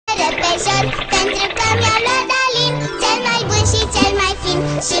împrejur, pentru că mi-a luat Dalin, cel mai bun și cel mai fin.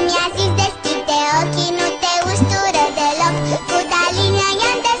 Și mi-a zis deschide ochii, nu te ustură deloc. Cu Dalin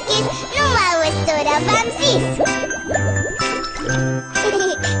i-am deschis, nu mă ustură, v-am zis.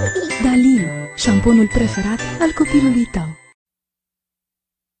 Dalin, șamponul preferat al copilului tău.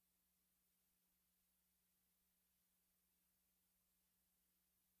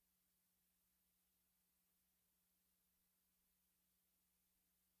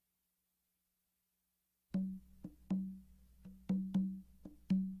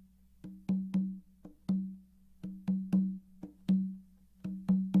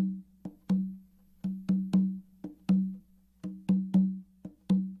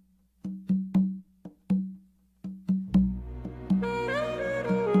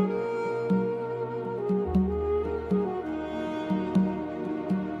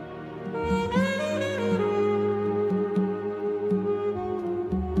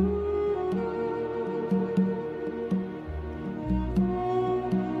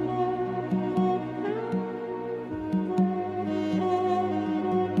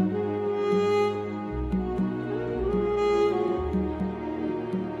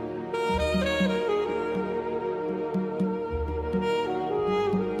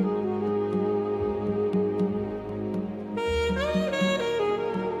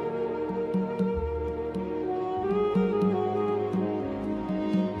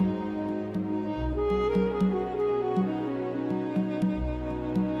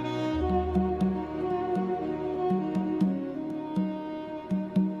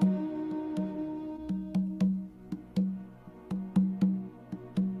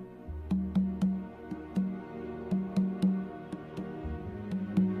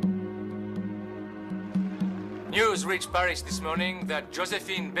 News reached Paris this morning that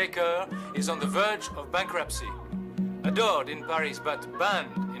Josephine Baker is on the verge of bankruptcy. Adored in Paris but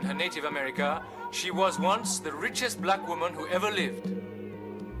banned in her native America, she was once the richest black woman who ever lived.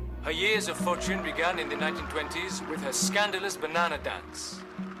 Her years of fortune began in the 1920s with her scandalous banana dance.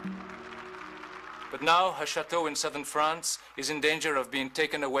 But now her chateau in southern France is in danger of being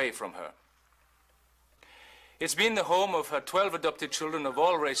taken away from her. It's been the home of her 12 adopted children of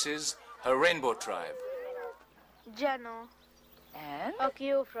all races, her rainbow tribe. Jano. And?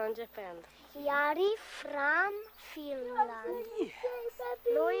 Akio from Japan. Yari from Finland.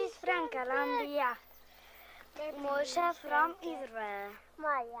 Louis from Colombia. Moshe from Israel.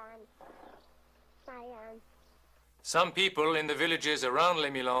 Mayan. Some people in the villages around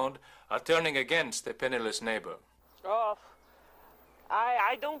Les Milandes are turning against their penniless neighbor. Oh,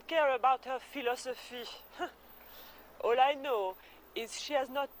 I don't care about her philosophy. All I know is she has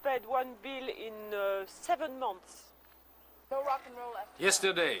not paid one bill in 7 months. No rock and roll left.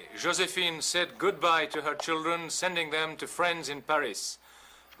 Yesterday, Josephine said goodbye to her children, sending them to friends in Paris.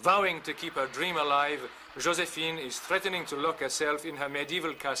 Vowing to keep her dream alive, Josephine is threatening to lock herself in her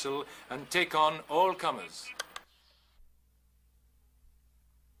medieval castle and take on all comers.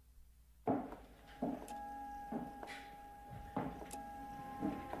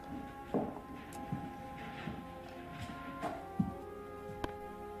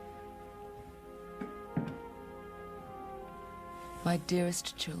 My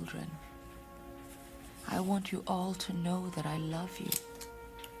dearest children, I want you all to know that I love you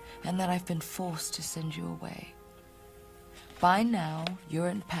and that I've been forced to send you away. By now, you're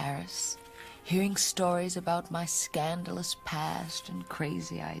in Paris, hearing stories about my scandalous past and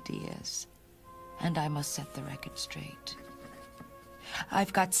crazy ideas. And I must set the record straight.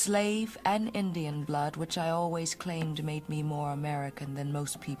 I've got slave and Indian blood, which I always claimed made me more American than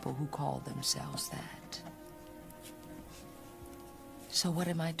most people who call themselves that. So what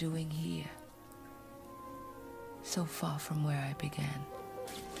am I doing here? So far from where I began.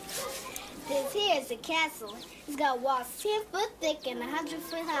 This here is a castle. It's got walls 10 foot thick and 100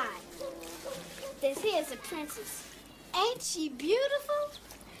 foot high. This here is a princess. Ain't she beautiful?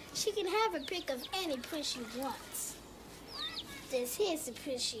 She can have a pick of any prince she wants. This here is the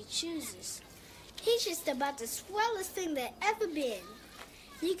prince she chooses. He's just about the swellest thing that ever been.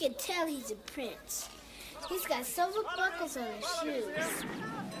 You can tell he's a prince. He's got silver buckles on his shoes.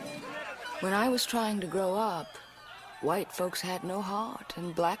 When I was trying to grow up, white folks had no heart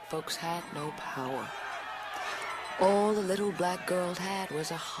and black folks had no power. All the little black girl had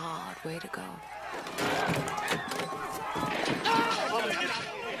was a hard way to go.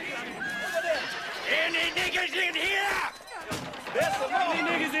 Any niggas in here? There's some more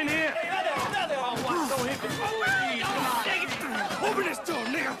niggas in here. Don't hit me. Open this door,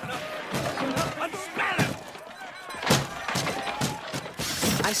 nigga. Unspatter.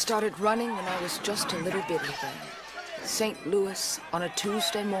 I started running when I was just a little bitty thing. St. Louis, on a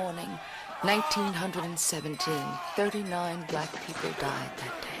Tuesday morning, 1917. 39 black people died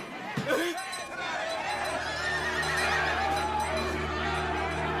that day.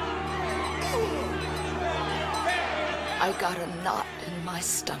 I got a knot in my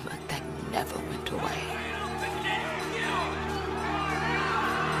stomach that never went away.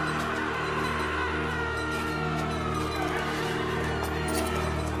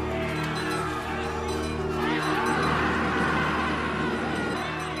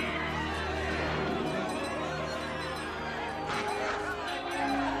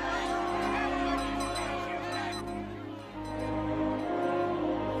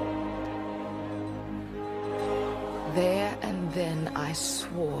 There and then I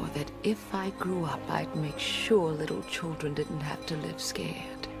swore that if I grew up, I'd make sure little children didn't have to live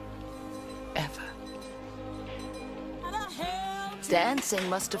scared. Ever. Dancing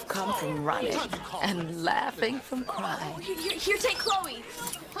must have come from running and laughing from crying. Here, take Chloe.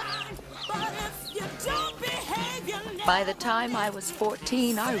 By the time I was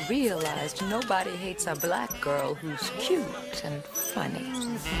 14, I realized nobody hates a black girl who's cute and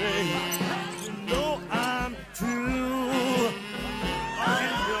funny. No, I'm true.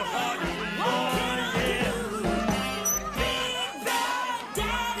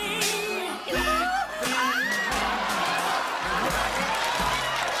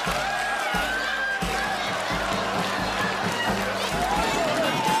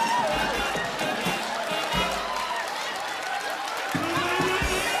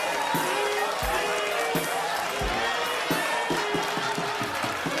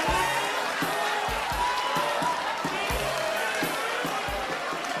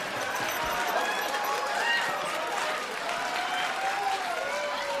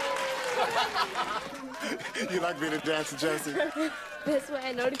 You like being a dancer, Josie? Best way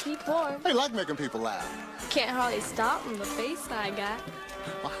I know to keep warm. I like making people laugh. Can't hardly stop from the face I got.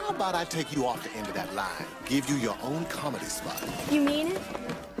 Well, how about I take you off the end of that line, give you your own comedy spot? You mean it?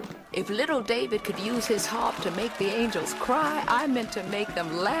 If little David could use his harp to make the angels cry, I meant to make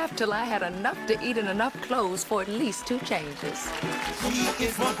them laugh till I had enough to eat and enough clothes for at least 2 changes. She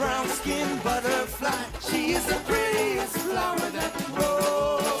is my brown-skinned butterfly. She is the prettiest flower that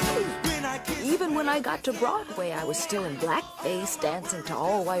grows. Even when I got to Broadway, I was still in blackface, dancing to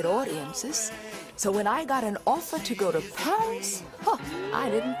all-white audiences. So when I got an offer to go to Paris, I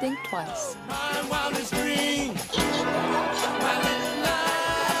didn't think twice. My wildest dream. My little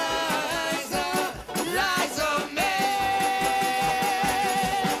Liza May.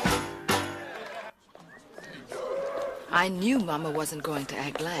 I knew Mama wasn't going to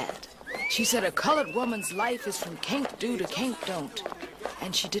act glad. She said a colored woman's life is from can't do to can't don't.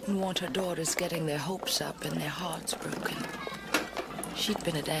 And she didn't want her daughters getting their hopes up and their hearts broken. She'd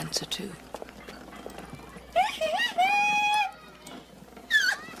been a dancer, too.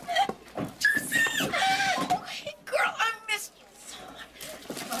 Girl, I missed you so much.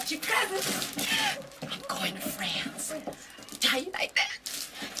 I brought you presents. I'm going to France. How you like that?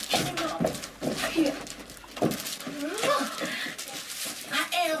 Here. I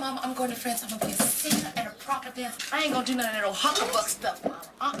am. I'm going to France. I'm going to be a singer and a proper dancer. I ain't going to do none of that old hucklebuck stuff,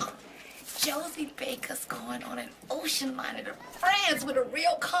 Mama. Josephine Baker's going on an ocean liner to France with a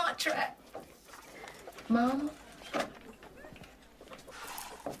real contract. Mama?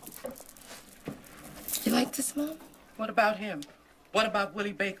 You like this, Mom? What about him? What about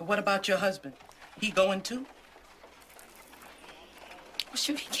Willie Baker? What about your husband? He going too? Well,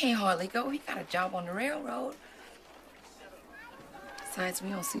 shoot, he can't hardly go. He got a job on the railroad. Besides, we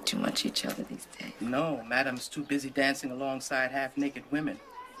don't see too much each other these days. No, Madam's too busy dancing alongside half-naked women.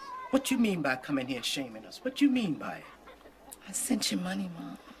 What you mean by coming here shaming us? What you mean by it? I sent you money,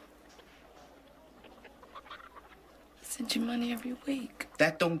 Mom. I sent you money every week.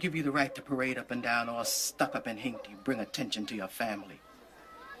 That don't give you the right to parade up and down all stuck up and hinked. You bring attention to your family.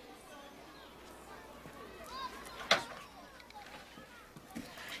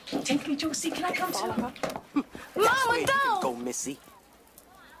 Take me, Josie. Can I come too? Mama, don't! Go, Missy.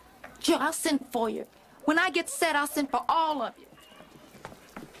 Sure, I'll send for you. When I get set, I'll send for all of you.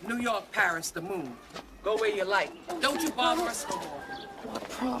 New York, Paris, the moon. Go where you like. Don't you bother us no more. Oh, I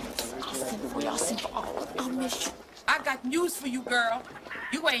promise. I'll send for you. I'll send for all of you. I'll miss you. I got news for you, girl.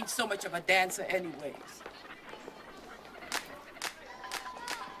 You ain't so much of a dancer anyways.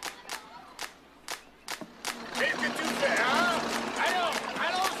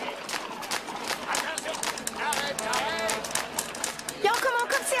 Y'all come on,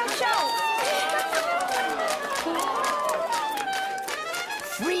 come see our show.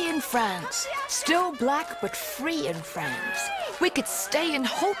 Free in France. Still black, but free in France. We could stay in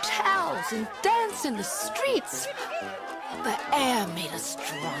hotels and dance in the streets. The air made us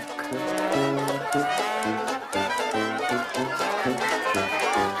drunk.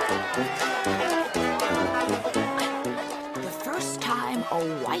 The first time a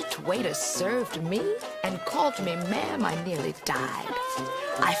white waiter served me and called me ma'am, I nearly died.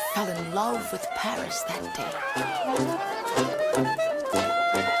 I fell in love with Paris that day.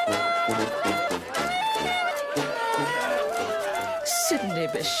 Sidney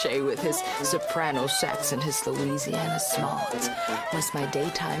Bechet with his soprano sax and his Louisiana smalls was my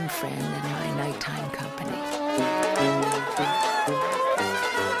daytime friend and my nighttime company.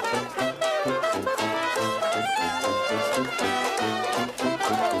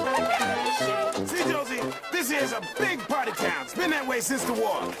 See, Josie, this here's a big party town. It's been that way since the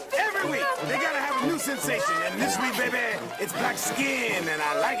war. Every week, they gotta have a new sensation. And this week, baby, it's black skin, and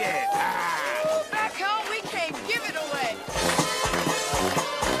I like it. Ah. Back home, we can't give it away.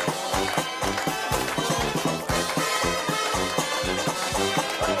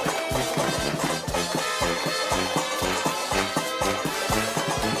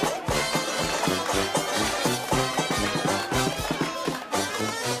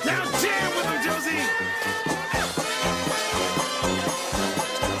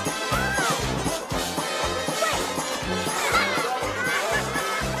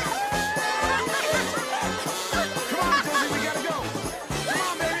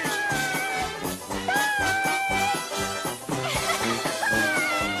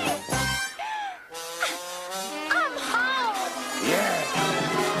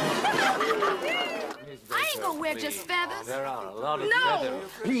 Just feathers? There are a lot of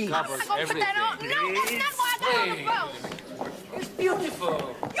feathers. Please. I'm not gonna put that on. No, that's not why I got on the boat. It's beautiful.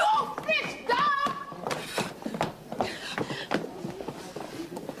 You bitch, dog!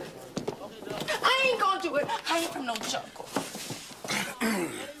 I ain't gonna do it. I ain't from no jungle.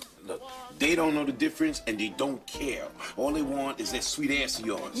 Look, they don't know the difference and they don't care. All they want is that sweet ass of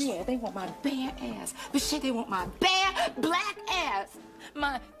yours. Yeah, they want my bare ass. But shit, they want my bare black ass.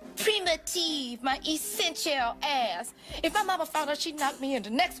 My primitive, my essential ass. If my mama found out, she'd knock me into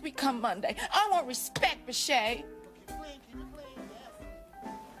next week come Monday. I want respect, Bechet.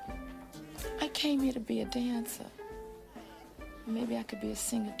 I came here to be a dancer. Maybe I could be a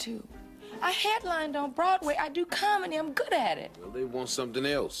singer, too. I headlined on Broadway. I do comedy. I'm good at it. Well, they want something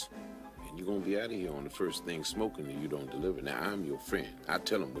else. And you're going to be out of here on the first thing smoking if you don't deliver. Now, I'm your friend. I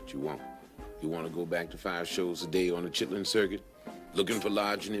tell them what you want. You want to go back to 5 shows a day on the Chitlin circuit? Looking for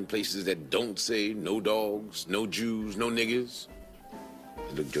lodging in places that don't say no dogs, no Jews, no niggas?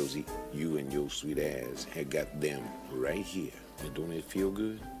 And look, Josie, you and your sweet ass had got them right here. And don't it feel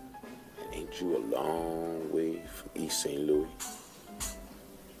good? And ain't you a long way from East St. Louis?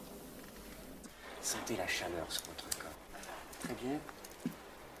 Sentez la chaleur sur votre corps. Très bien.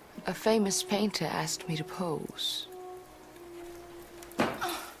 A famous painter asked me to pose.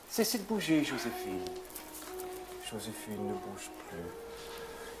 Cessez de bouger, Joséphine. Joséphine, ne bouge plus.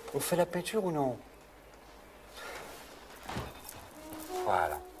 On fait la peinture ou non?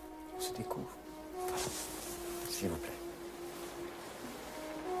 Voilà. On se découvre. S'il vous plaît.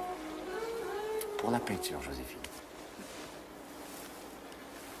 Pour la peinture, Joséphine.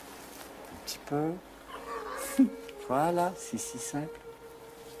 Un petit peu. Voilà, c'est si simple.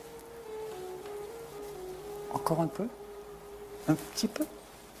 Encore un peu. Un petit peu.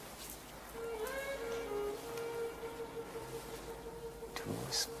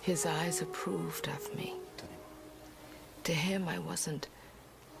 His eyes approved of me. To him, I wasn't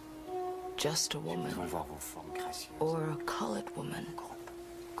just a woman or a colored woman.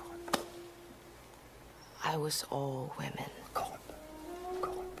 I was all women.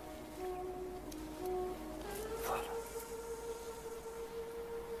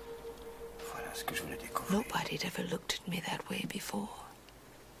 Nobody'd ever looked at me that way before.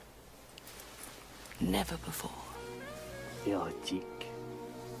 Never before. Érotique.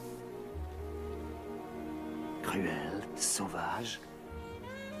 Cruelle, sauvage,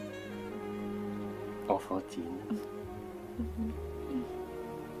 enfantine,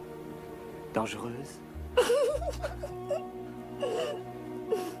 dangereuse.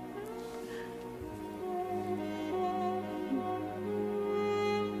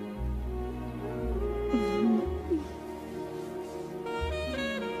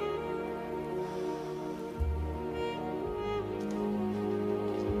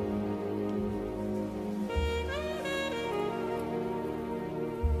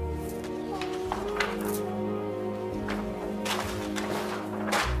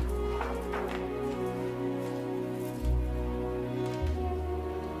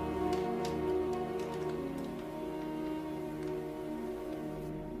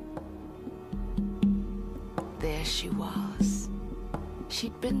 There she was.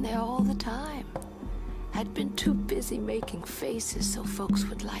 She'd been there all the time. I'd been too busy making faces so folks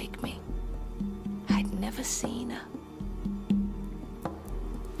would like me. I'd never seen her.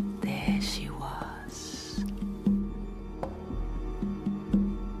 There she was.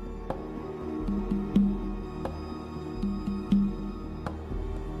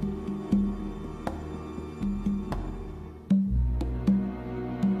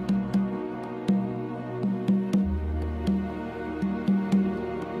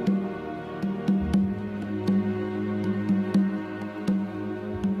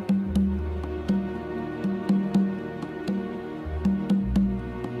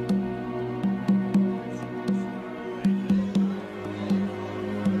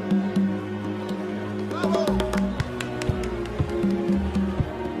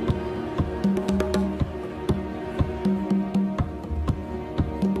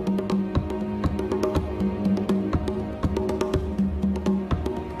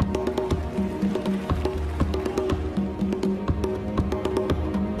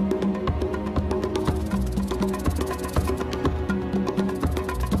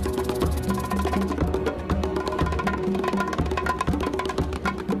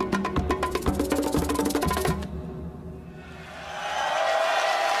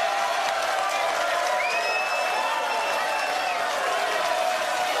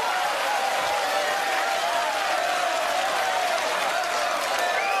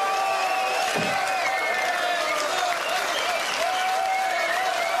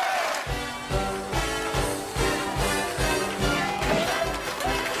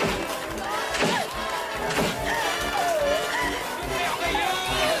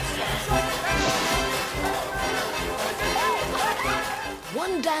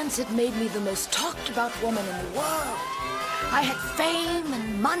 It made me the most talked about woman in the world. I had fame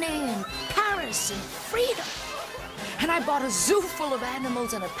and money and Paris and freedom. And I bought a zoo full of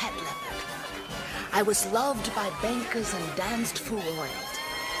animals and a pet leopard. I was loved by bankers and danced for royalty.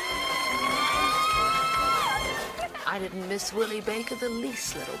 I didn't miss Willie Baker the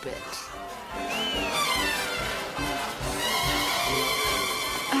least little bit.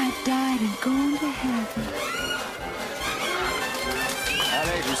 I've died and gone to heaven.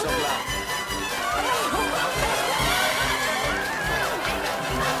 Allez, je sors là.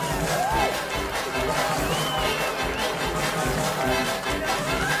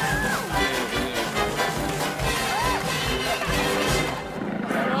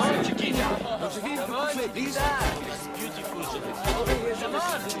 Josephine, please. Beautiful, Josephine. Over here,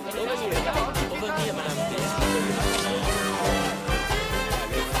 Josephine. Over here, madame.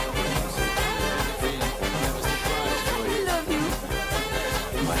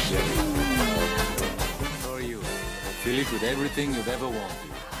 For you. Fill it with everything you've ever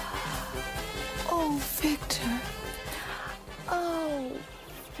wanted. Oh, Victor. Oh,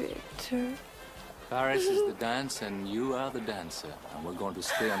 Victor. Paris is the dance and you are the dancer. And we're going to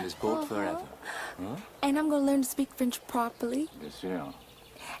stay on this boat forever. Huh? And I'm going to learn to speak French properly. Yes, sir.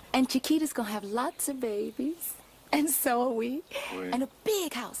 And Chiquita's going to have lots of babies. And so are we. Oui. And a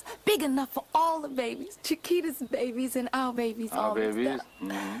big house, big enough for all the babies. Chiquita's babies and our babies. Our all mixed babies? up.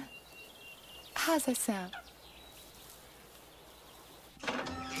 Mm-hmm. How's that sound?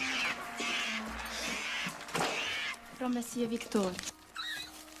 From Monsieur Victor.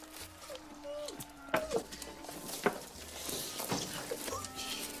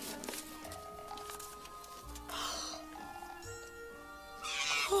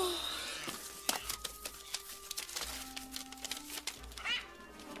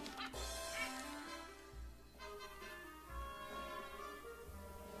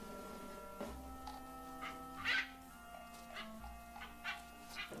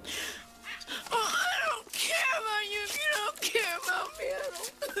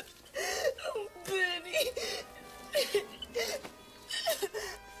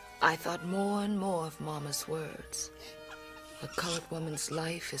 I thought more and more of Mama's words. A colored woman's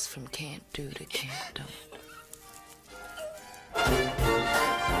life is from can't do to can't don't.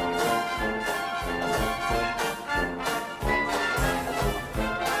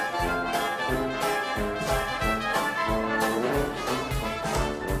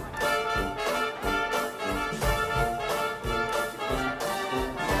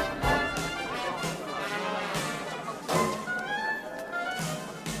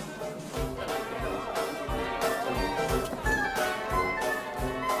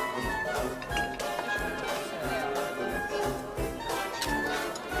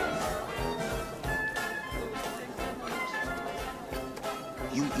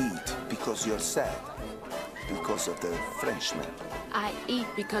 You eat because you're sad, because of the Frenchman. I eat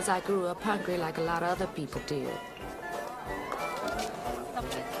because I grew up hungry like a lot of other people did.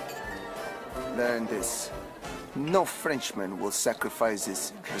 Learn this. No Frenchman will sacrifice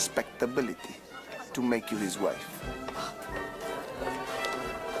his respectability to make you his wife.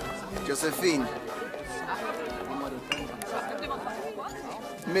 Josephine.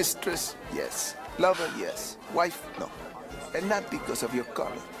 Mistress, yes. Lover, yes. Wife, no. And not because of your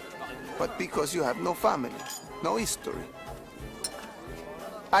color, but because you have no family, no history.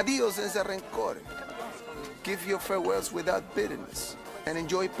 Adios ese rencor. Give your farewells without bitterness and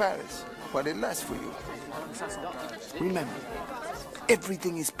enjoy Paris while it lasts for you. Remember,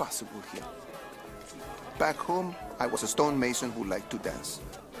 everything is possible here. Back home, I was a stonemason who liked to dance.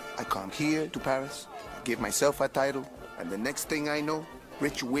 I come here to Paris, give myself a title, and the next thing I know,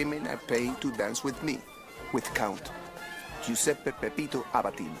 rich women are paying to dance with me, with Count Giuseppe Pepito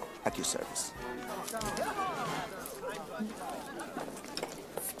Abatino, at your service.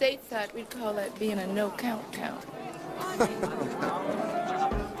 Stateside, we'd call that being a no-count count.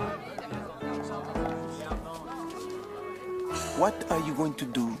 What are you going to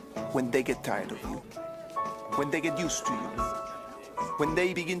do when they get tired of you? When they get used to you? When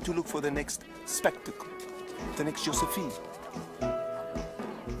they begin to look for the next spectacle? The next Josephine?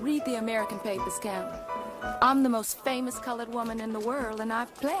 Read the American papers, Count. I'm the most famous colored woman in the world, and I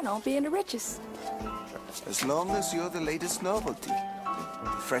plan on being the richest. As long as you're the latest novelty,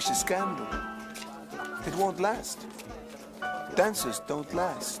 the freshest scandal, it won't last. Dancers don't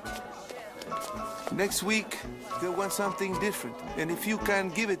last. Next week, they'll want something different, and if you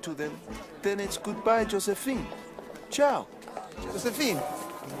can't give it to them, then it's goodbye, Josephine. Ciao. Josephine,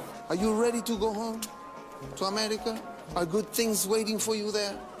 are you ready to go home? To America? Are good things waiting for you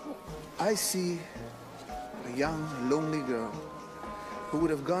there? I see a young, lonely girl who would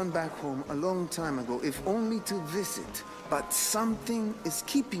have gone back home a long time ago, if only to visit. But something is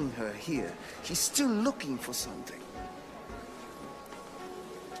keeping her here. She's still looking for something.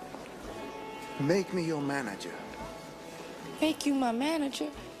 Make me your manager. Make you my manager?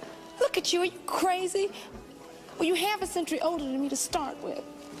 Look at you, are you crazy? Well, you half a century older than me to start with.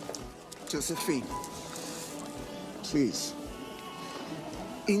 Josephine, please.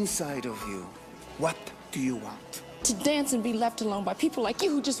 Inside of you, what do you want? To dance and be left alone by people like you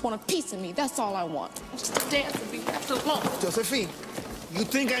who just want a piece of me. That's all I want. Just to dance and be left alone. Josephine, you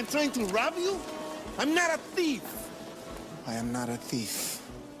think I'm trying to rob you? I'm not a thief. I am not a thief.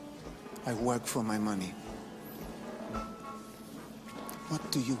 I work for my money.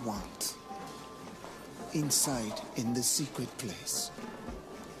 What do you want? Inside, in the secret place.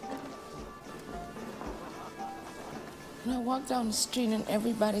 When I walk down the street and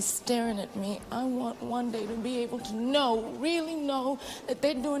everybody's staring at me, I want one day to be able to know, really know, that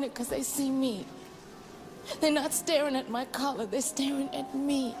they're doing it because they see me. They're not staring at my collar, they're staring at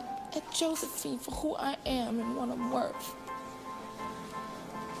me, at Josephine, for who I am and what I'm worth.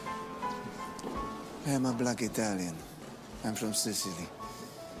 I am a black Italian. I'm from Sicily.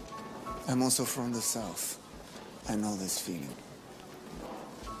 I'm also from the South. I know this feeling.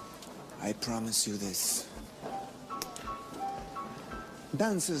 I promise you this.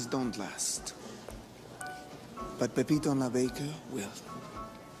 Dancers don't last. But Pepito and Baker will.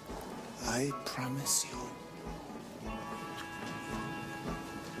 I promise you.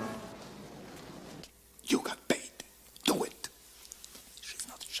 You got paid. Do it. She's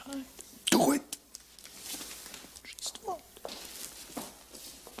not shy. Do it. She's not.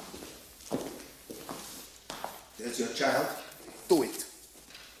 There's your child. Do it.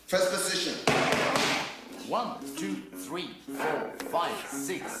 First position. 1, 2, 3, 4, 5,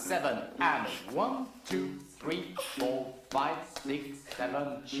 6, 7, and 1, 2, 3, 4, 5, 6,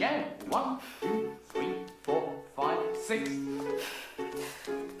 7, chair. 1, 2, 3, 4, 5, 6.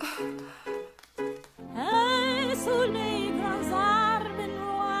 Et sous les grands arbres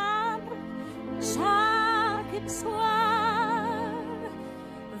noirs, chaque soir,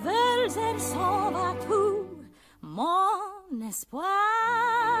 veulent s'en va tout mon espoir.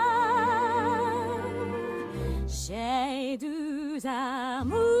 J'ai du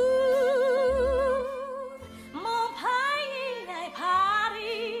amour, mon pays est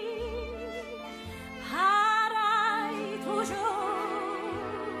Paris, pareil toujours,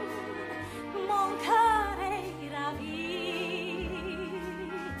 mon cœur est ravi,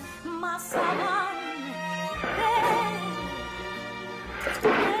 ma savane est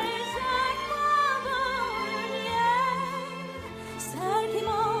les éclats d'ornier, celle qui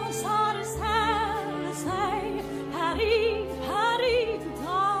m'en sort c'est Paris, Paris tout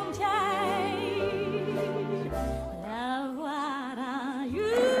entier. La voir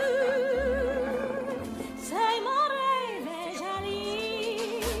ailleurs, c'est mon rêve et joli.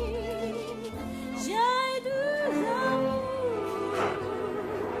 J'ai du amour,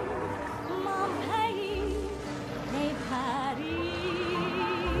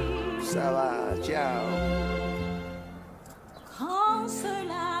 Ça va, ciao. Quand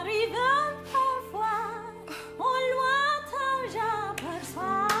cela arrive parfois, au lointain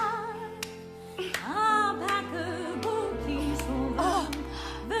j'aperçois un paquebot qui s'envole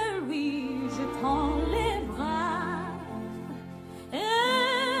vers lui, je tends les bras. Et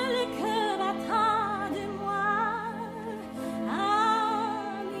le cœur battant de moi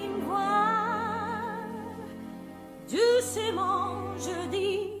anime voix. Doucement je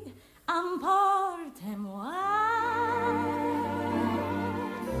dis, emportez-moi.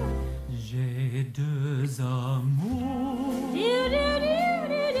 J'ai deux amours,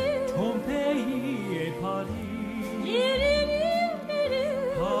 ton pays et Paris,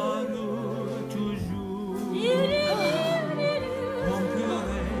 parle toujours, mon cœur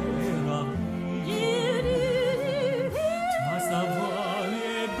est rapide, ta voix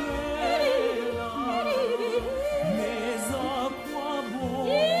est belle, mais à quoi bon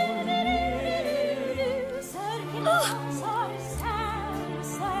nier?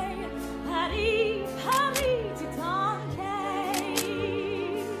 Paris, Paris, tu t'enquêtes.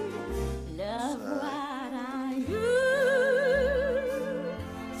 Le voilà ailleurs,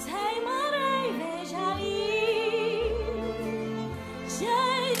 c'est mon rêve et j'arrive.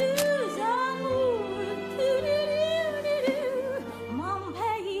 J'ai deux amours, mon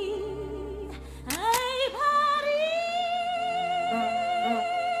pays et Paris.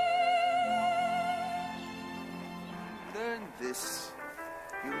 Learn this.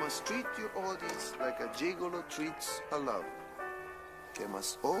 You must treat your audience like a gigolo treats a lover. They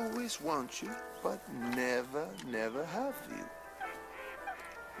must always want you, but never, never have you.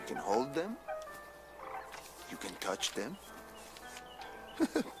 You can hold them, you can touch them,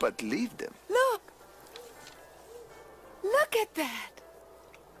 but leave them. Look! Look at that!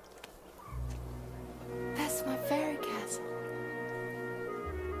 That's my fairy castle.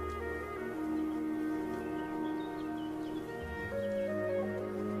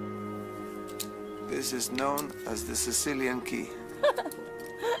 This is known as the Sicilian key.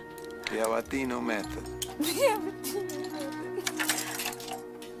 The Avatino method.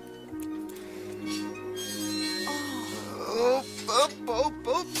 Up,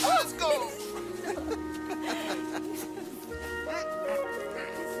 let's go!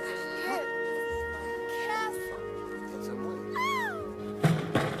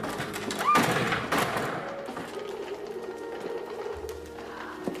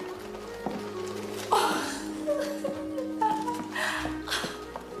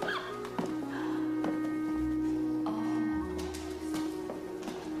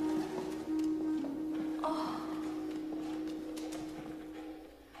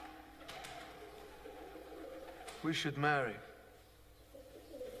 We should marry.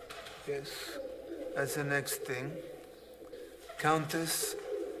 Yes, that's the next thing. Countess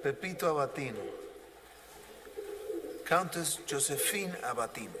Pepito Avatino. Countess Josephine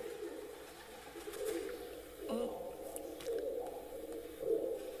Avatino.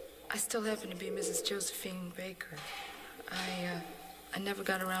 I still happen to be Mrs. Josephine Baker. I never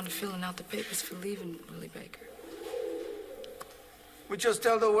got around to filling out the papers for leaving Willie Baker. We just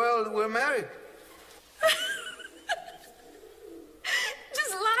tell the world we're married.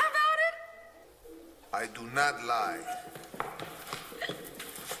 Just lie about it? I do not lie.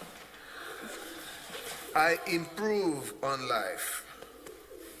 I improve on life.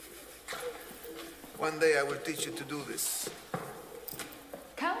 One day I will teach you to do this.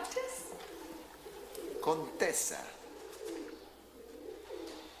 Countess? Contessa.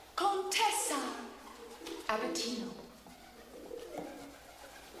 Contessa Avatino.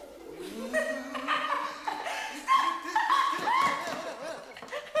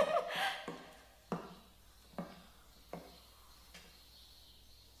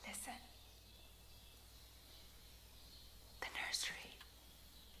 Listen. The nursery.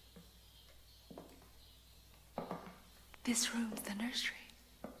 This room's the nursery.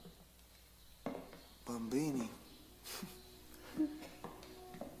 Bambini.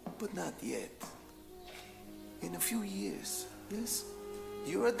 But not yet. In a few years, yes?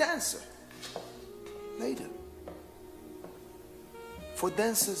 You're a dancer. Later. For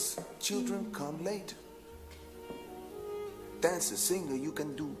dancers, children come later. Dancer, singer, you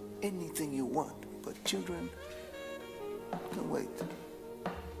can do anything you want, but children can wait.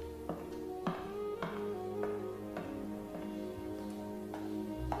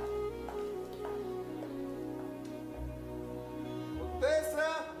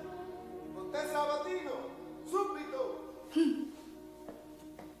 Contessa Avatino, subito.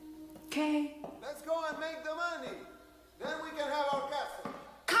 Okay. Let's go and make the money. Then we can have our castle.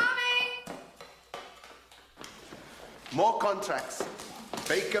 Coming! More contracts.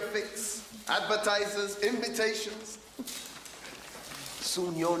 Baker fix, advertisers, invitations.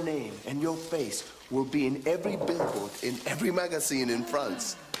 Soon your name and your face will be in every billboard, in every magazine in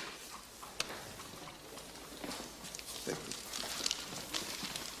France. Thank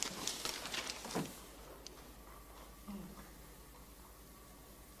you.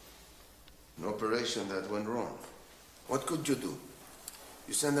 An operation that went wrong. What could you do?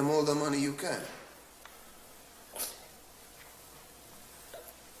 You send them all the money you can.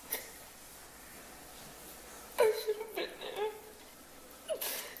 I should have been there.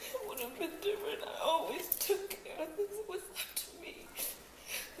 It would have been different. I always took care of this. It was up to me.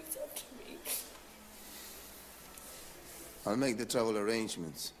 It's up to me. I'll make the travel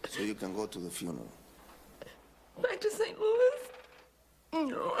arrangements so you can go to the funeral. Back to St. Louis?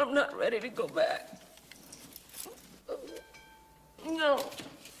 No, I'm not ready to go back. No.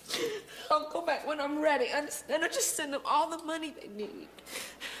 I'll go back when I'm ready. Understand? I'll just send them all the money they need.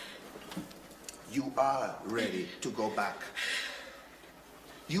 You are ready to go back.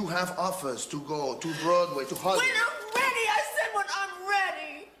 You have offers to go to Broadway, to Hollywood. When I'm ready! I said when I'm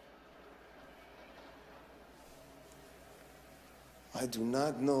ready! I do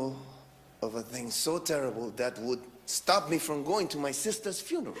not know of a thing so terrible that would stop me from going to my sister's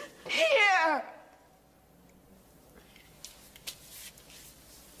funeral. Here!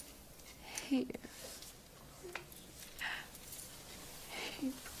 Here.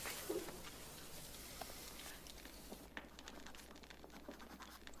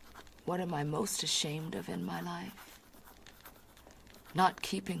 What am I most ashamed of in my life? Not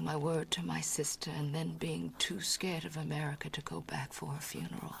keeping my word to my sister and then being too scared of America to go back for her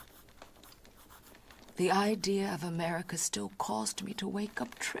funeral. The idea of America still caused me to wake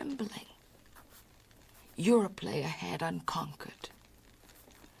up trembling. Europe lay ahead unconquered.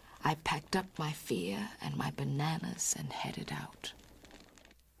 I packed up my fear and my bananas and headed out.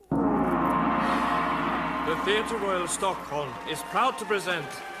 The Theatre Royal Stockholm is proud to present,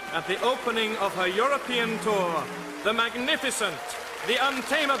 at the opening of her European tour, the magnificent, the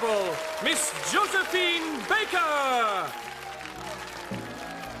untamable Miss Josephine Baker!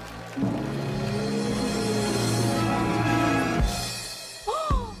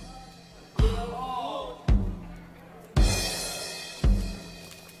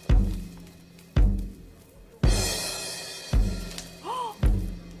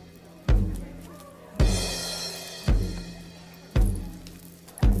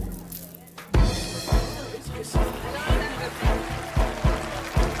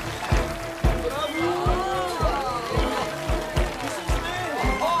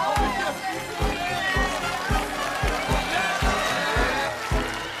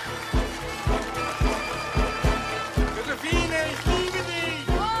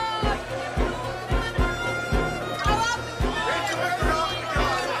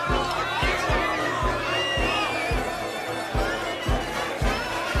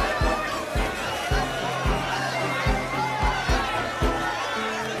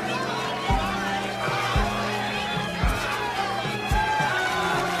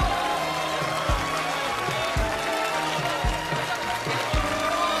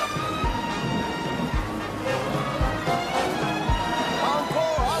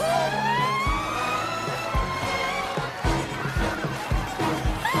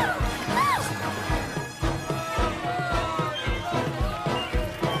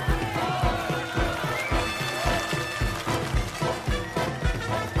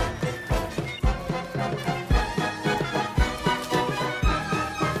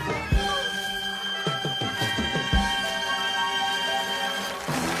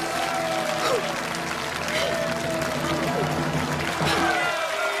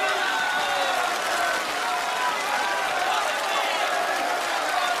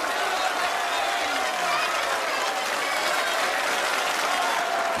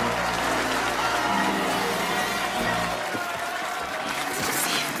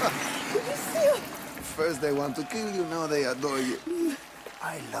 First they want to kill you, now they adore you.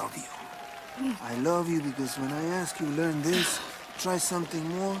 I love you. I love you because when I ask you learn this, try something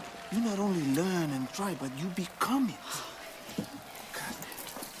more, you not only learn and try, but you become it. God,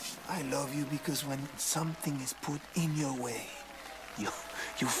 I love you because when something is put in your way, you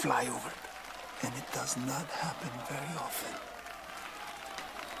fly over it. And it does not happen very often.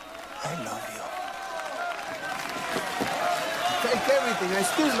 I love you. Take everything, I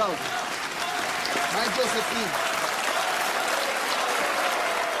still love you. My Josephine.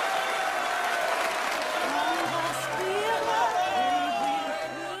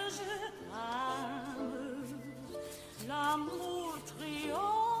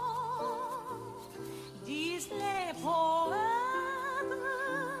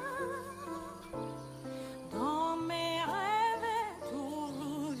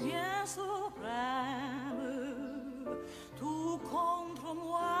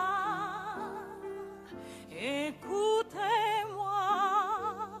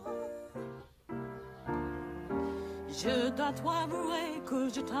 Je dois t'avouer que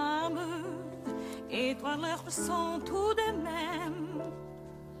je t'aime, et toi le ressens tout de même.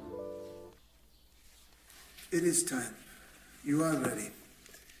 It is time. You are ready.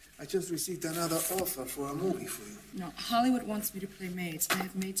 I just received another offer for a movie for you. No, Hollywood wants me to play maids. I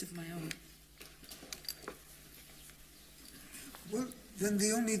have maids of my own. Well, then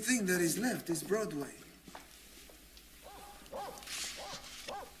the only thing that is left is Broadway.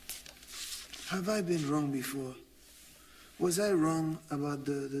 Have I been wrong before? Was I wrong about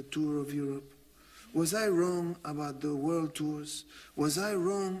the tour of Europe? Was I wrong about the world tours? Was I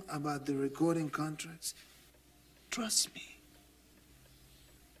wrong about the recording contracts? Trust me.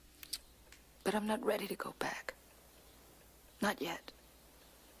 But I'm not ready to go back. Not yet.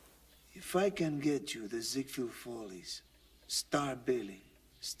 If I can get you the Ziegfeld Follies, star billing,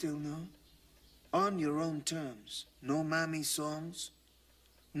 still no? On your own terms, no mammy songs,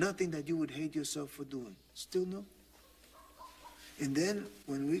 nothing that you would hate yourself for doing, still no? And then,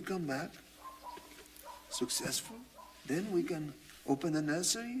 when we come back, successful, then we can open a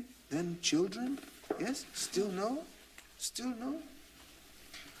nursery, then children, yes? Still no? Still no?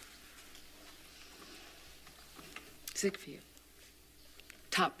 Ziegfeld.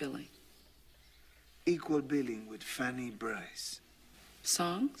 Top billing. Equal billing with Fanny Bryce.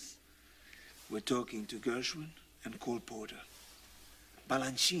 Songs? We're talking to Gershwin and Cole Porter.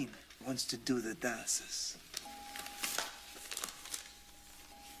 Balanchine wants to do the dances.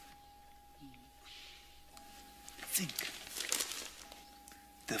 Think.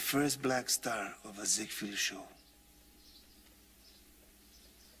 The first black star of a Ziegfeld show.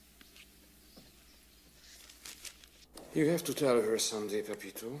 You have to tell her someday,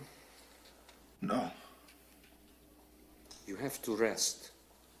 Papito. No. You have to rest.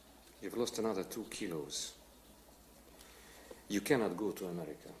 You've lost another 2 kilos. You cannot go to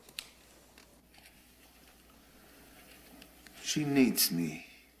America. She needs me.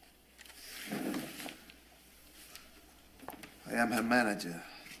 I am her manager.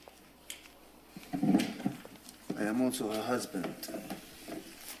 I am also her husband.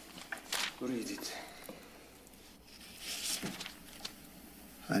 Read it.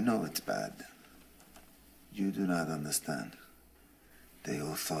 I know it's bad. You do not understand. They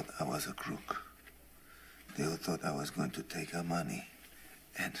all thought I was a crook. They all thought I was going to take her money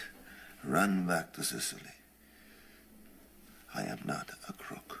and run back to Sicily. I am not a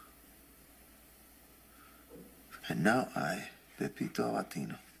crook. And now I, Pepito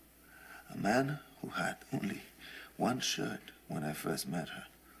Avatino, a man who had only one shirt when I first met her,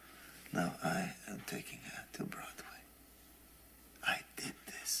 now I am taking her to Broadway. I did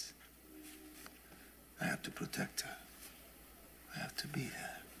this. I have to protect her. I have to be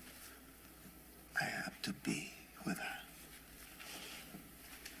there. I have to be with her.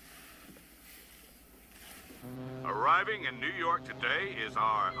 Arriving in New York today is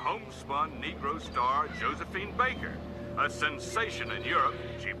our homespun Negro star, Josephine Baker. A sensation in Europe,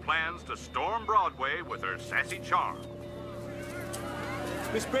 she plans to storm Broadway with her sassy charm.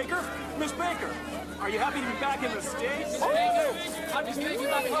 Miss Baker? Miss Baker! Are you happy to be back in the States? Miss Baker! How does it feel to be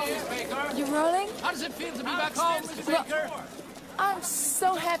back home, Miss Baker? You rolling? How does it feel to be back home, Miss Baker? I'm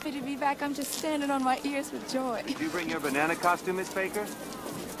so happy to be back. I'm just standing on my ears with joy. Did you bring your banana costume, Miss Baker?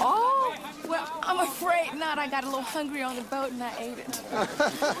 Oh, well, I'm afraid not. I got a little hungry on the boat and I ate it.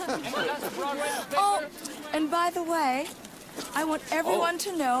 Oh, and by the way, I want everyone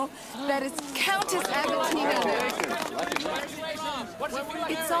to know that it's Countess Agatina.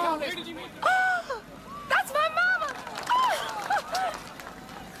 It's all... Oh, that's my mama! Oh,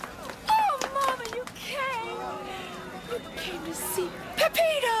 oh Mama, you came. You came to see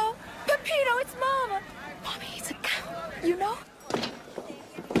Pepito. Pepito, it's Mama. Mommy, he's a count, you know?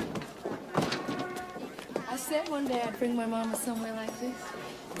 I said one day I'd bring my mama somewhere like this.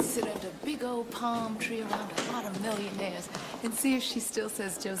 Sit under a big old palm tree around a lot of millionaires and see if she still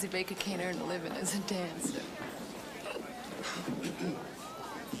says Josie Baker can't earn a living as a dancer.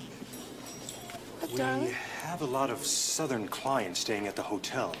 What, darling? We have a lot of Southern clients staying at the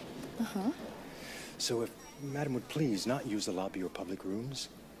hotel. Uh-huh. So if Madam would please not use the lobby or public rooms.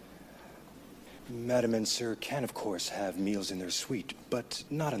 Madam and Sir can, of course, have meals in their suite, but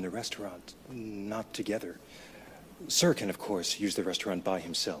not in the restaurant. Not together. Sir can, of course, use the restaurant by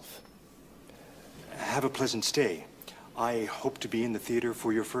himself. Have a pleasant stay. I hope to be in the theater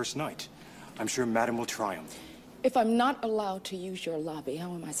for your first night. I'm sure Madam will triumph. If I'm not allowed to use your lobby,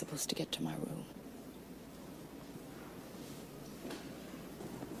 how am I supposed to get to my room?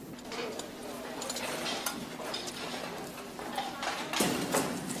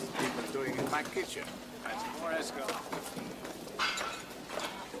 People doing in my kitchen. That's more escort.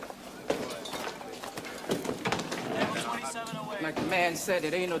 Like the man said,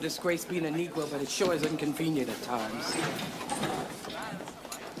 it ain't no disgrace being a Negro, but it sure is inconvenient at times.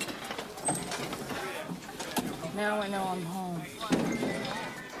 Now I know I'm home.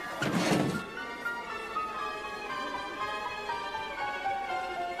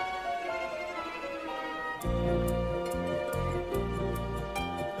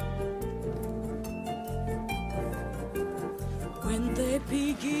 When they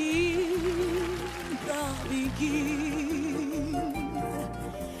begin,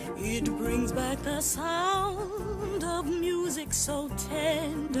 it brings back the sound of music so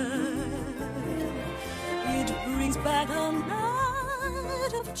tender. It brings back a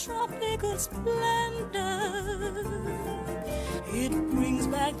night of tropical splendor. It brings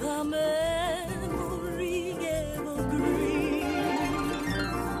back the memory evergreen.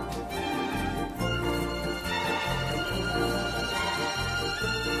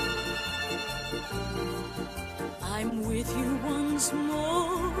 I'm with you once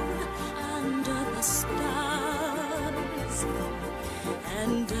more under the stars,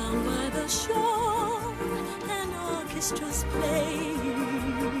 and down by the shore an orchestra's playing,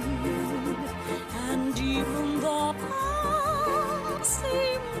 and even the palms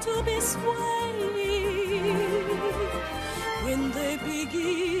seem to be swaying. When they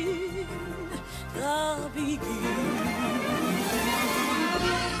begin, the begin.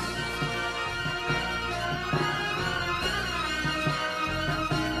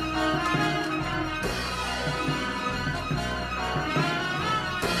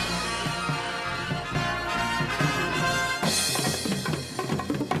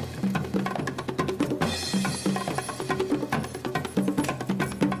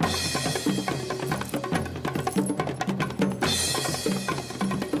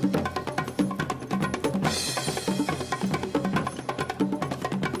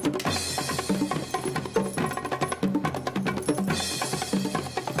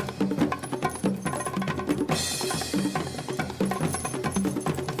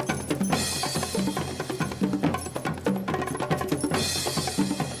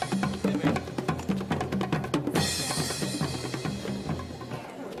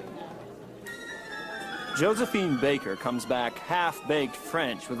 Josephine Baker comes back half-baked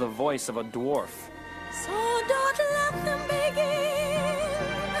French with the voice of a dwarf. So don't let them begin.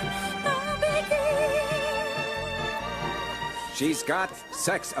 She's got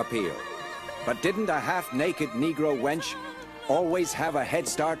sex appeal. But didn't a half-naked Negro wench always have a head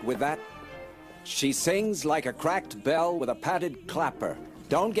start with that? She sings like a cracked bell with a padded clapper.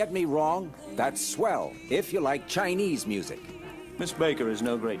 Don't get me wrong, that's swell, if you like Chinese music. Miss Baker is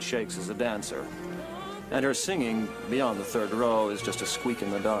no great shakes as a dancer. And her singing, beyond the third row, is just a squeak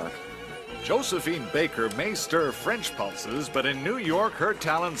in the dark. Josephine Baker may stir French pulses, but in New York, her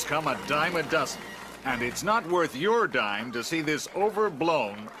talents come a dime a dozen. And it's not worth your dime to see this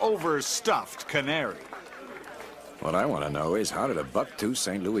overblown, overstuffed canary. What I want to know is, how did a buck-tooth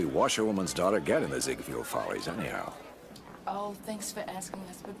St. Louis washerwoman's daughter get in the Ziegfeld Follies, anyhow? Oh, thanks for asking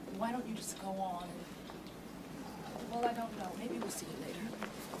us, but why don't you just go on? Well, I don't know. Maybe we'll see you later.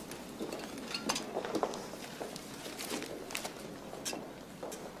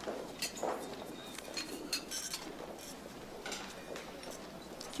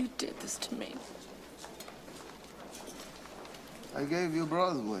 You did this to me. I gave you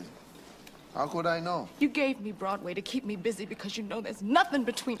Broadway. How could I know? You gave me Broadway to keep me busy because you know there's nothing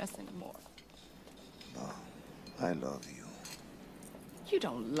between us anymore. No, I love you. You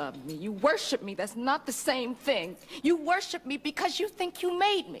don't love me. You worship me. That's not the same thing. You worship me because you think you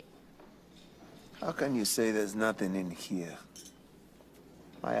made me. How can you say there's nothing in here?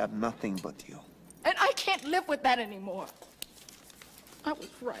 I have nothing but you. And I can't live with that anymore. I was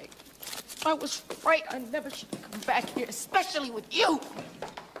right. I was right. I never should have come back here, especially with you.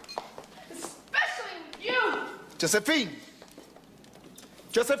 Especially with you. Josephine!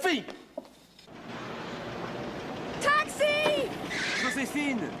 Josephine! Taxi!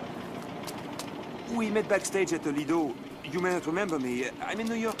 Josephine! We met backstage at the Lido. You may not remember me. I'm in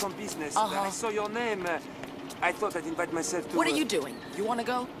New York on business. I saw your name. I thought I'd invite myself to... What are you doing? You want to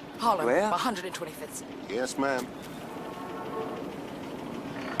go? Harlem, Where? 125th. Yes, ma'am.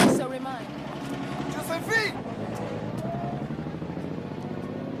 So remind me. Josephine!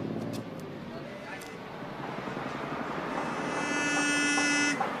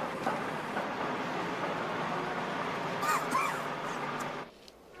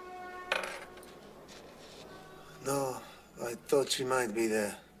 No, I thought she might be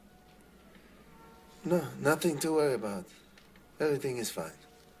there. No, nothing to worry about. Everything is fine.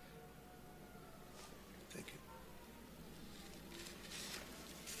 Thank you.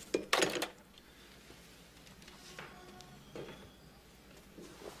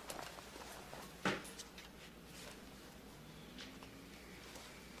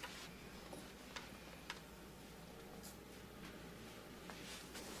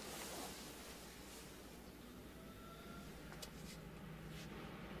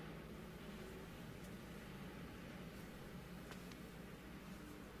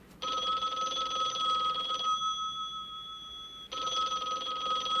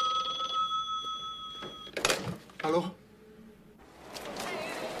 Hello?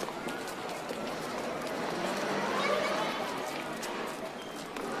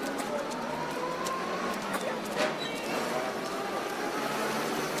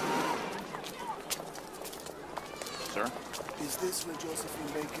 Sir? Is this where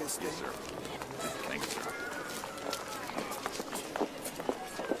Josephine Baker stays? Yes, sir. Thank you, sir.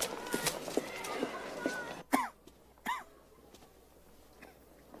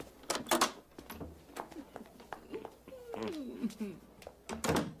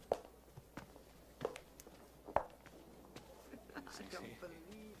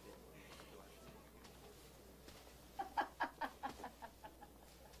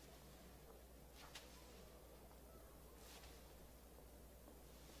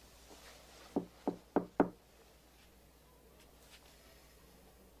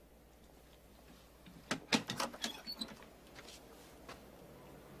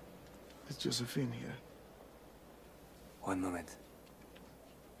 Is Josephine here? One moment.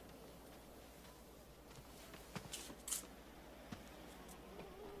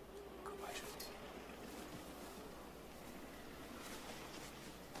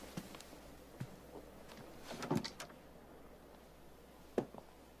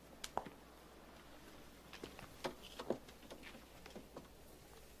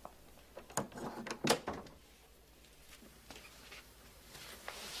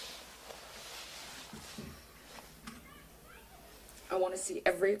 I want to see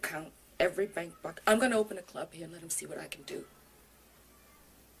every account, every bank book. I'm going to open a club here and let them see what I can do.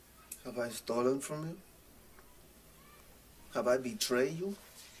 Have I stolen from you? Have I betrayed you?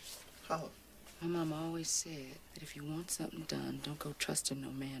 How? My mama always said that if you want something done, don't go trusting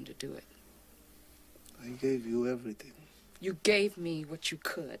no man to do it. I gave you everything. You gave me what you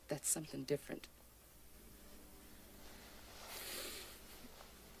could. That's something different.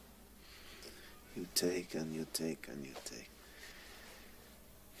 You take and you take and you take.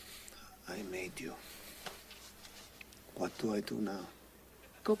 I made you. What do I do now?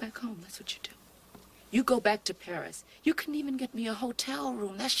 Go back home. That's what you do. You go back to Paris. You couldn't even get me a hotel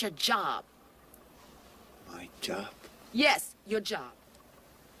room. That's your job. My job? Yes, your job.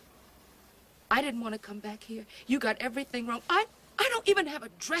 I didn't want to come back here. You got everything wrong. I don't even have a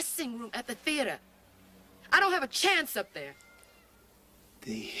dressing room at the theater. I don't have a chance up there.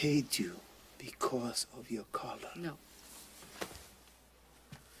 They hate you because of your color. No.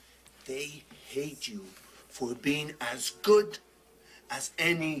 They hate you for being as good as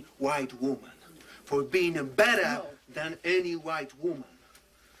any white woman, for being better than any white woman.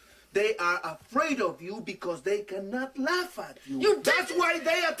 They are afraid of you because they cannot laugh at you. That's why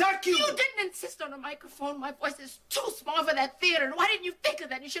they attack you. You didn't insist on a microphone. My voice is too small for that theater. Why didn't you think of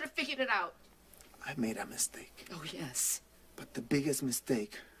that? You should have figured it out. I made a mistake. Oh, yes. But the biggest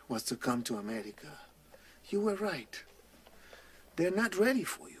mistake was to come to America. You were right. They're not ready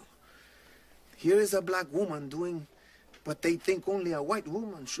for you. Here is a black woman doing what they think only a white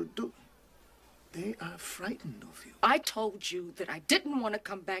woman should do. They are frightened of you. I told you that I didn't want to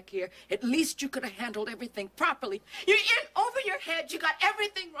come back here. At least you could have handled everything properly. You're in over your head. You got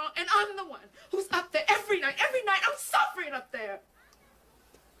everything wrong. And I'm the one who's up there every night. Every night I'm suffering up there.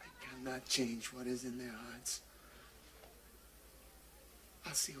 I cannot change what is in their hearts.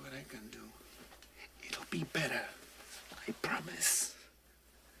 I'll see what I can do. It'll be better. I promise.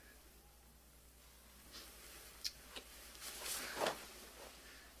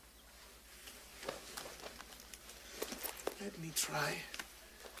 Let me try.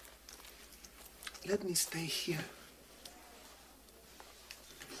 Let me stay here.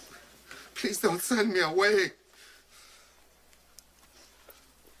 Please don't send me away.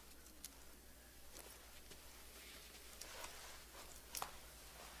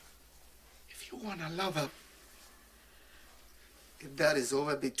 If you want a lover, if that is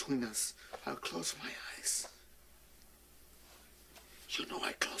over between us, I'll close my eyes. You know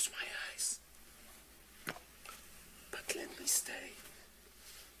I close my eyes. But let me stay.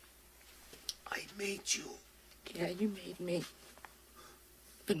 I made you. Yeah, you made me.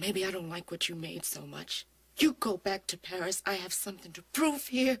 But maybe I don't like what you made so much. You go back to Paris. I have something to prove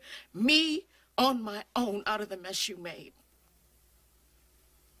here. Me on my own out of the mess you made.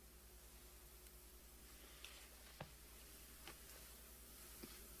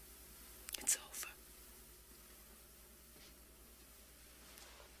 It's over.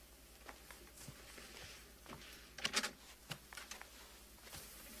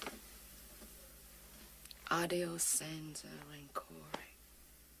 Adios senza rancore.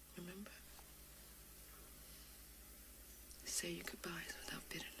 Remember? Say your goodbyes without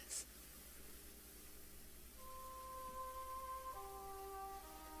bitterness.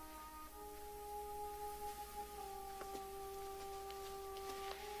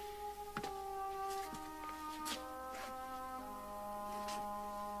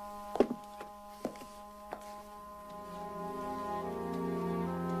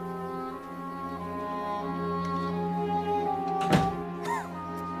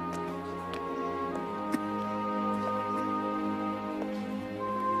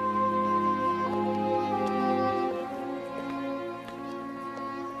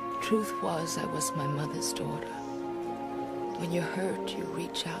 truth was, I was my mother's daughter. When you're hurt, you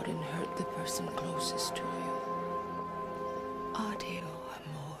reach out and hurt the person closest to you. Addio,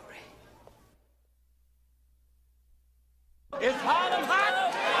 amore. It's Harlem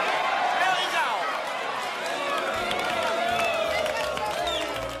hot! Hell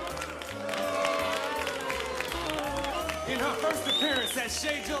yeah! In her first appearance as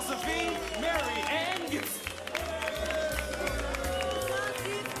Chez Josephine, Mary Ann Gibson.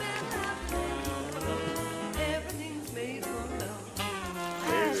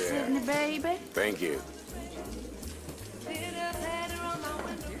 Baby. Thank you.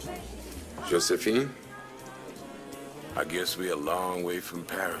 Josephine? I guess we're a long way from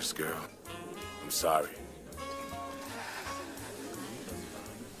Paris, girl. I'm sorry.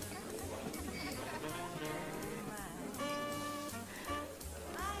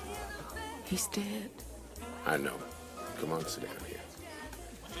 He's dead. I know. Come on, sit down here.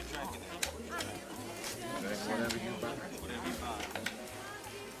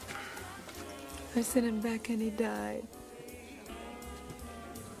 I sent him back and he died.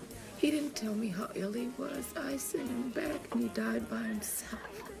 He didn't tell me how ill he was. I sent him back and he died by himself.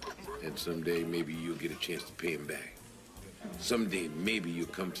 And someday maybe you'll get a chance to pay him back. Someday maybe you'll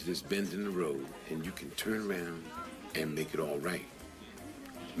come to this bend in the road and you can turn around and make it all right.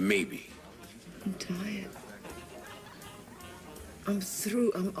 Maybe. I'm tired. I'm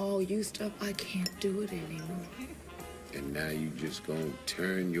through. I'm all used up. I can't do it anymore. And now you just gonna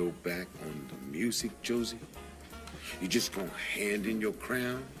turn your back on the music, Josie? You just gonna hand in your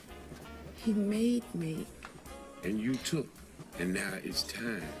crown? He made me. And you took. And now it's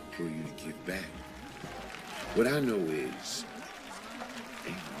time for you to give back. What I know is,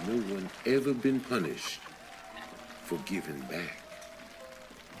 ain't no one ever been punished for giving back.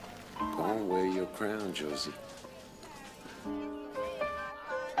 Go on, wear your crown, Josie.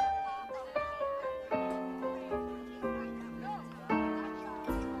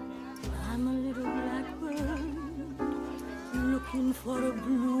 I'm a little blackbird looking for a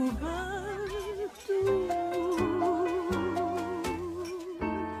bluebird too.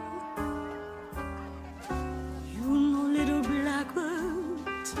 You know, little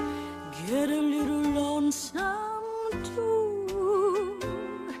blackbird, get a little lonesome too.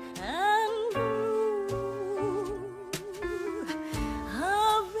 And blue,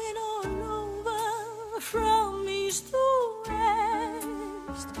 I've been all over from east to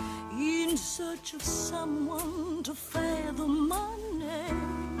west in search of someone to fathom my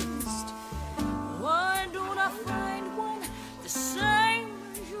nest. Why don't I find one the same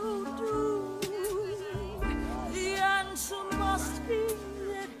as you do? The answer must be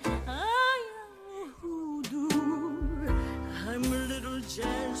that I am a hoodoo. I'm a little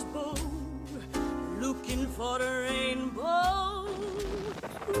jazz bow looking for the rainbow.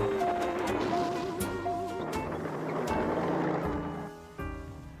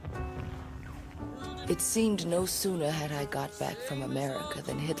 It seemed no sooner had I got back from America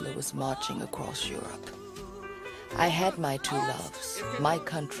than Hitler was marching across Europe. I had my two loves, my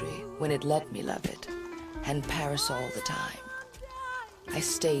country when it let me love it, and Paris all the time. I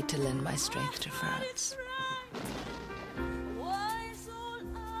stayed to lend my strength to France.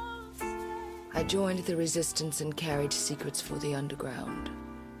 I joined the resistance and carried secrets for the underground.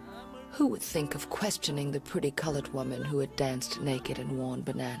 Who would think of questioning the pretty colored woman who had danced naked and worn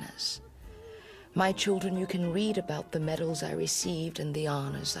bananas? My children, you can read about the medals I received and the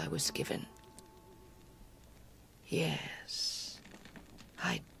honors I was given. Yes,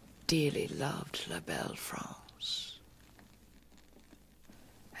 I dearly loved La Belle France.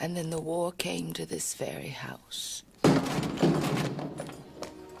 And then the war came to this very house.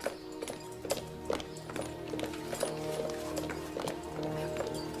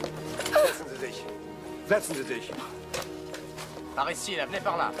 Setzen Sie sich. Setzen Sie sich. Par ici, là, venez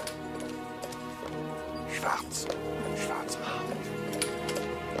par là. Schwarz. Schwarz.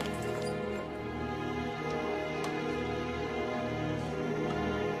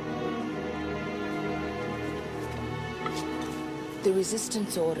 The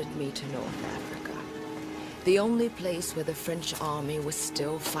resistance ordered me to North Africa, the only place where the French army was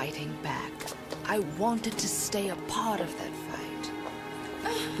still fighting back. I wanted to stay a part of that fight.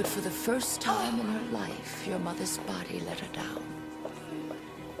 But for the first time in her life, your mother's body let her down.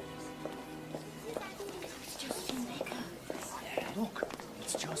 Look,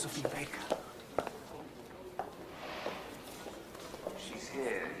 it's Josephine Baker. She's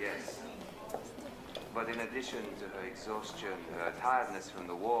here, yes. But in addition to her exhaustion, her tiredness from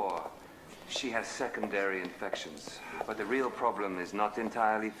the war, she has secondary infections. But the real problem is not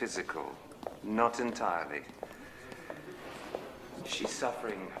entirely physical. Not entirely. She's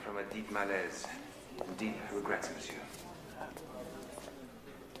suffering from a deep malaise and deep regrets, monsieur.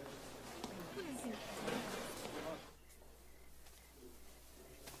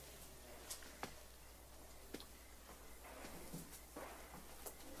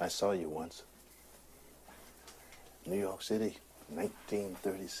 I saw you once. New York City,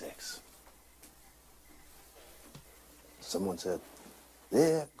 1936. Someone said,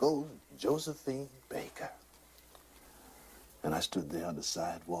 "There goes Josephine Baker." And I stood there on the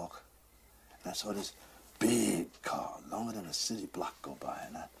sidewalk, and I saw this big car, longer than a city block, go by,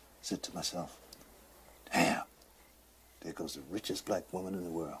 and I said to myself, damn, there goes the richest black woman in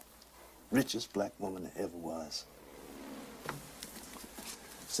the world. Richest black woman there ever was.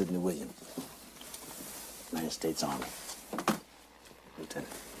 Sidney Williams, United States Army,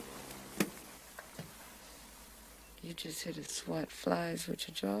 Lieutenant. You just here to swat flies with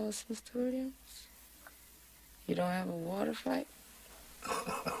your jaws, Mr. Williams? You don't have a water fight?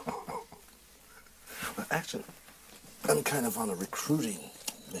 Well, actually, I'm kind of on a recruiting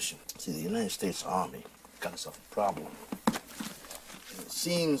mission. See, the United States Army got itself a problem. It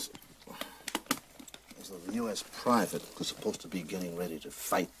seems as though the U.S. private was supposed to be getting ready to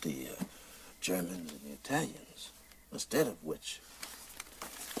fight the Germans and the Italians, instead of which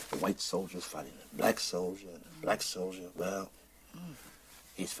the white soldier's fighting the black soldier, and the black soldier, well,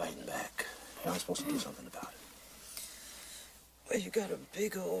 he's fighting back. And I'm supposed to do something about it. Well, you got a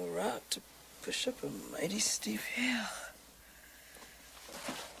big old rock to push up a mighty steep hill.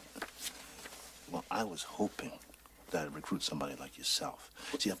 Well, I was hoping that I'd recruit somebody like yourself.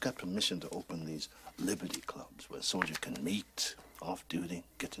 See, I've got permission to open these liberty clubs where soldiers can meet off duty,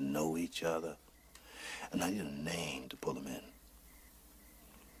 get to know each other. And I need a name to pull them in.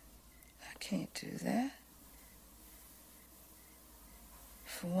 I can't do that.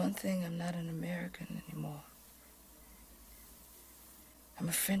 For one thing, I'm not an American anymore. I'm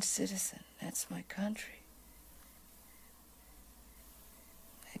a French citizen. That's my country.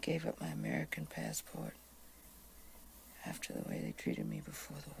 I gave up my American passport after the way they treated me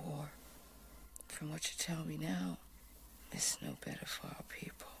before the war. From what you tell me now, it's no better for our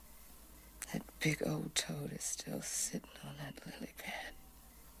people. That big old toad is still sitting on that lily pad.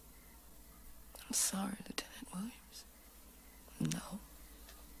 I'm sorry, Lieutenant Williams. No.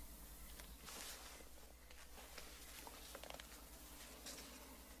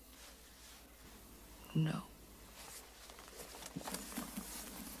 No.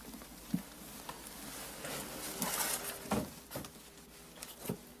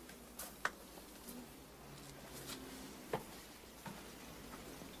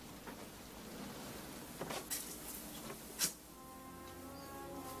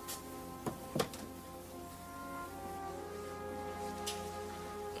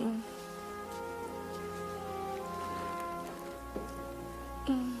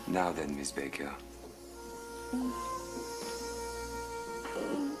 Now then, Miss Baker.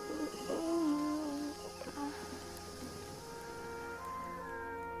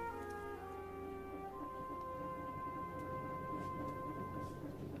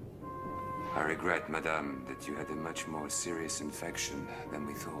 I regret, Madame, that you had a much more serious infection than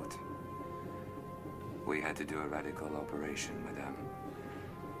we thought. We had to do a radical operation, Madame.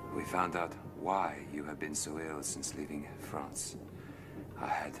 We found out why you have been so ill since leaving France. I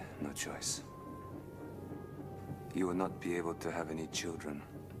had no choice. You will not be able to have any children.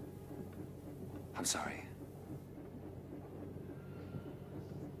 I'm sorry.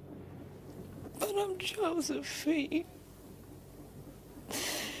 But I'm Josephine.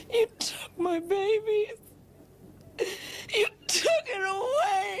 You took my baby. You took it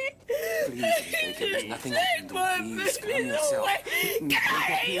away. Please, Miss Baker, there's nothing I can do. Please, calm yourself. Get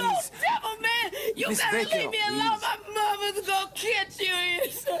out of here, you devil man! You Miss gotta Baker, leave me alone. My mother's gonna catch you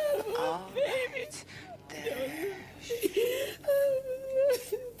here, son. All baby.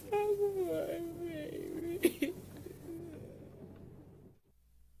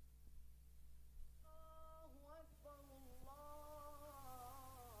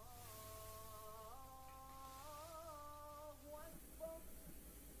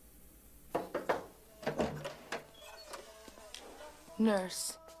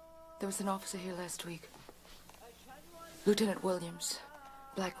 Nurse, there was an officer here last week. Lieutenant Williams,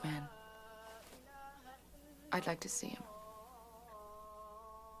 black man. I'd like to see him.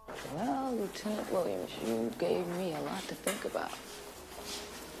 Well, Lieutenant Williams, you gave me a lot to think about.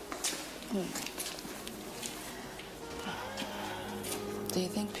 Do you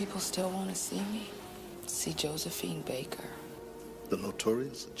think people still want to see me? See Josephine Baker? The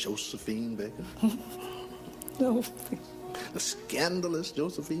notorious Josephine Baker? No. The scandalous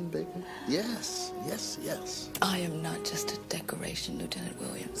Josephine Baker? Yes, yes, yes. I am not just a decoration, Lieutenant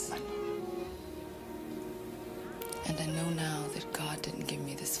Williams. And I know now that God didn't give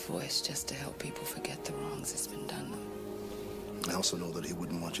me this voice just to help people forget the wrongs that's been done them. I also know that he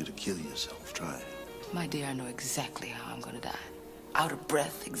wouldn't want you to kill yourself trying. My dear, I know exactly how I'm going to die. Out of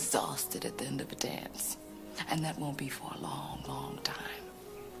breath, exhausted at the end of a dance. And that won't be for a long, long time.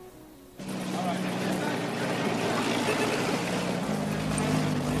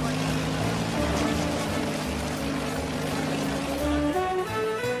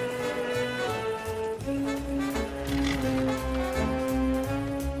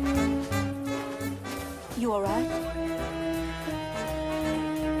 You all right?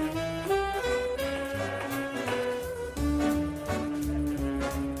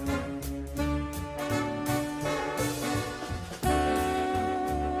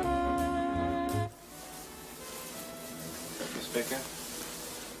 Miss Baker?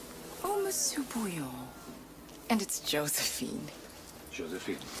 Oh, Monsieur Bouillon. And it's Josephine.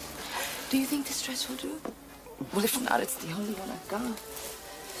 Josephine. Do you think this dress will do? Well, if not, it's the only one I've got.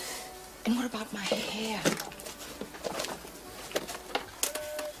 And what about my hair?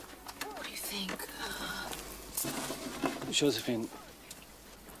 What do you think? Josephine,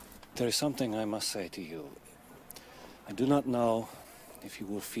 there is something I must say to you. I do not know if you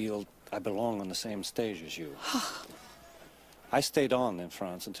will feel I belong on the same stage as you. I stayed on in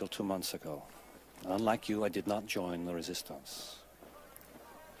France until 2 months ago. Unlike you, I did not join the resistance.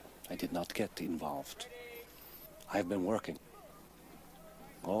 I did not get involved. I have been working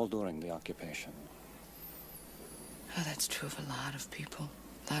all during the occupation. Oh, that's true of a lot of people.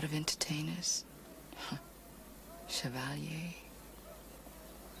 A lot of entertainers. Chevalier.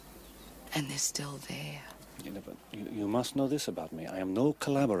 And they're still there. You know, but you must know this about me. I am no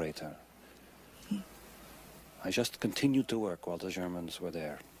collaborator. I just continued to work while the Germans were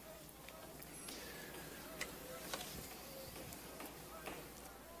there.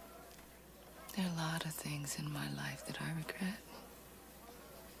 There are a lot of things in my life that I regret.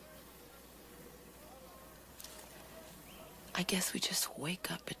 I guess we just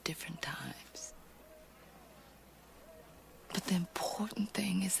wake up at different times. But the important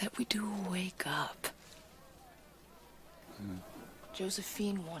thing is that we do wake up.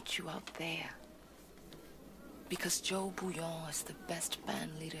 Josephine wants you out there. Because Joe Bouillon is the best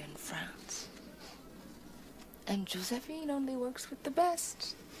band leader in France. And Josephine only works with the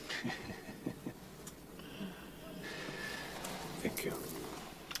best. Thank you.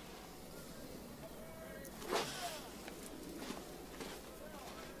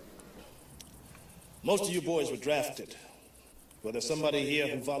 Most of you boys were drafted. Well, there's somebody here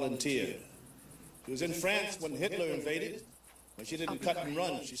who volunteered. She was in France when Hitler invaded. When she didn't cut and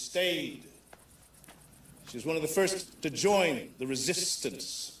run, she stayed. She was one of the first to join the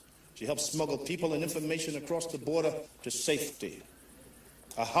resistance. She helped smuggle people and information across the border to safety.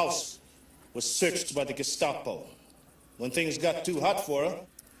 Her house was searched by the Gestapo. When things got too hot for her,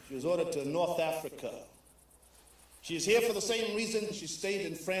 she was ordered to North Africa. She is here for the same reason she stayed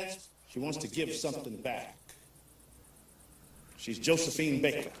in France. She wants to give something back. She's Josephine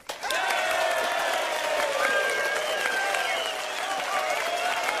Baker.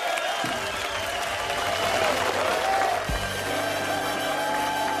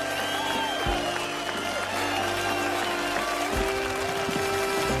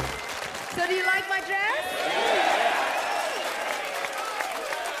 So do you like my dress?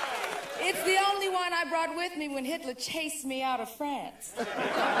 It's the only one I brought with me when Hitler chased me out of France.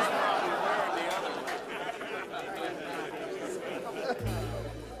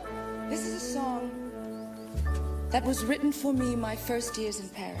 This is a song that was written for me my first years in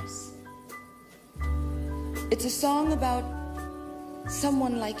Paris. It's a song about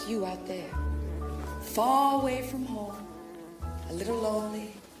someone like you out there, far away from home, a little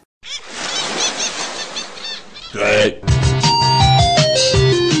lonely. Good.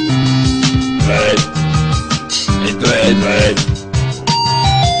 Good. It's good. Good.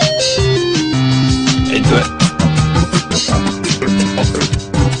 It's good.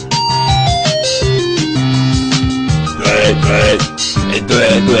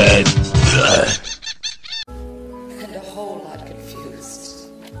 Good. And a whole lot confused.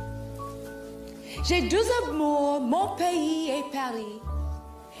 J'ai deux amours, mon pays et Paris,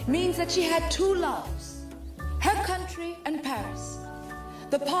 means that she had two loves, her country and Paris.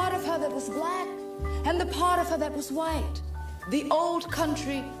 The part of her that was black and the part of her that was white. The old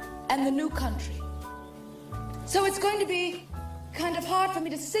country and the new country. So it's going to be kind of hard for me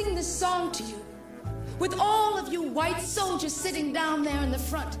to sing this song to you with all of you white soldiers sitting down there in the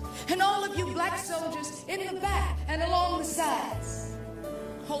front, and all of you black soldiers in the back and along the sides.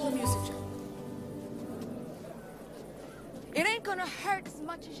 Hold the music, Joe. It ain't gonna hurt as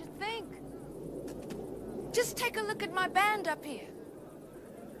much as you think. Just take a look at my band up here.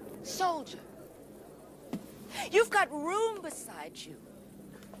 Soldier, you've got room beside you.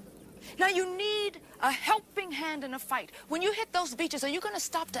 Now you need a helping hand in a fight. When you hit those beaches, are you gonna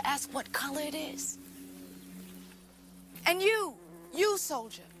stop to ask what color it is? And you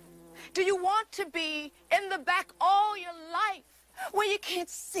soldier, do you want to be in the back all your life where you can't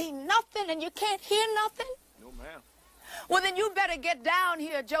see nothing and you can't hear nothing? No, ma'am. Well, then you better get down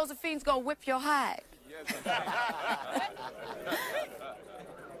here. Josephine's gonna whip your hide. Yes,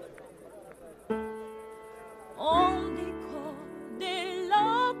 On décore des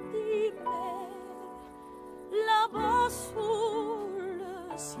lampes là-bas sous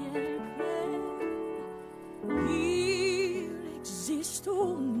le ciel clair, il existe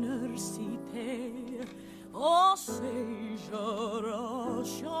une cité au séjour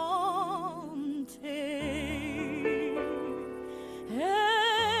enchanté.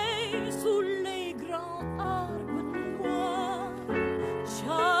 Et sous les grands arbres noirs,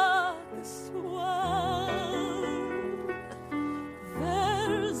 chaque soir, vers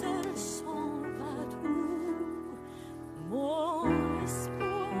elle s'en va tout mon espoir.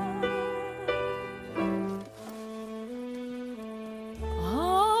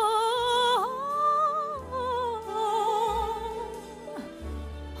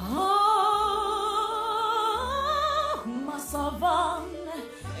 Ma savane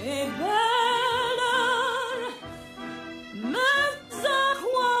est belle, mais à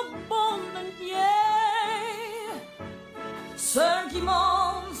quoi bon nier? Ce qui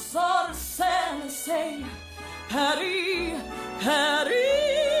m'en sort, c'est Paris,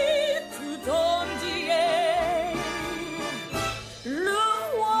 Paris tout entier. Le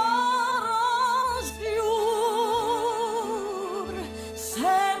roi orange pur,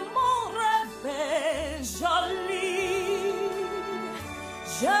 c'est mon rêve joli.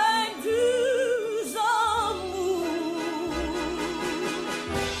 J'ai du amour,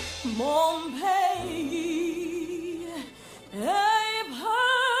 mon pays est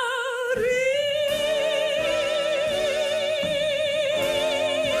Paris.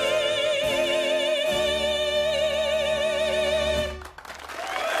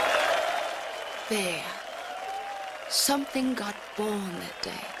 There. Something got born that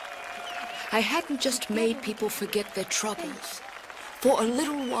day. I hadn't just made people forget their troubles. For a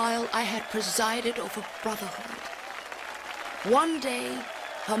little while, I had presided over brotherhood. One day,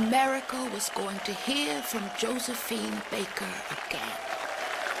 America was going to hear from Josephine Baker again.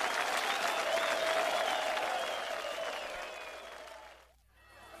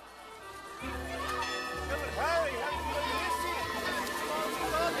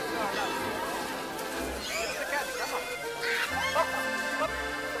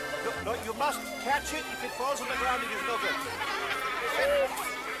 No, you must catch it. If it falls on the ground, it is no good.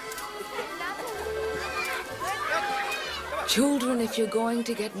 Children, if you're going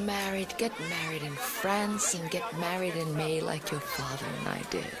to get married in France and get married in May like your father and I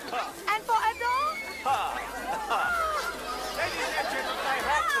did. And for adults? Ladies and gentlemen, I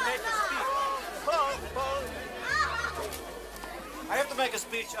have to make a speech. I have to make a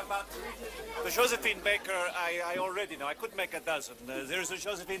speech about the Josephine Baker I already know. I could make a dozen. There's a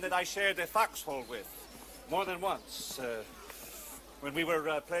Josephine that I shared a foxhole with more than once when we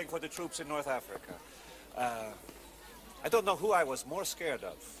were playing for the troops in North Africa. I don't know who I was more scared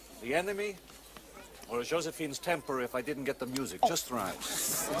of, the enemy or Josephine's temper if I didn't get the music just right.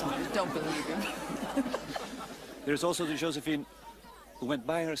 Don't believe him. There's also the Josephine who went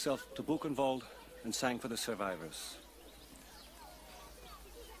by herself to Buchenwald and sang for the survivors.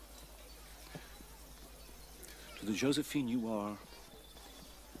 To the Josephine you are,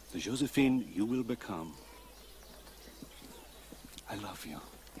 the Josephine you will become, I love you.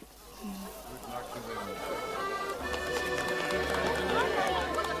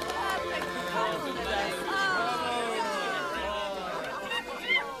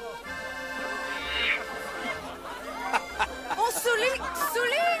 Oh, Sully,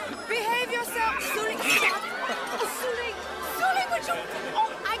 behave yourself. Sully, stop. Oh, Sully, would you? Oh,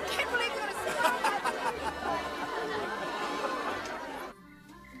 I can't believe you're gonna stop.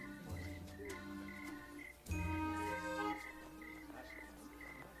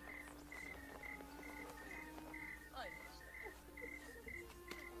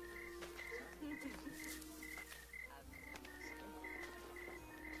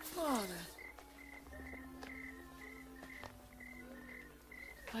 Father.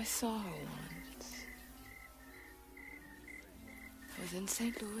 I saw her once. was in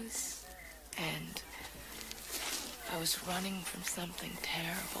St. Louis, and I was running from something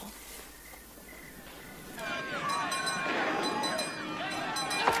terrible.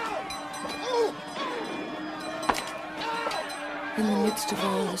 In the midst of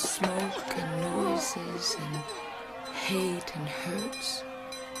all the smoke and noises and hate and hurts,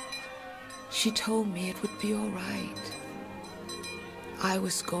 she told me it would be all right. I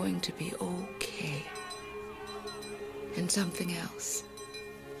was going to be okay. And something else.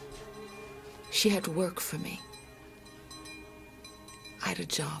 She had work for me. I had a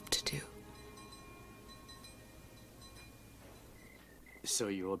job to do. So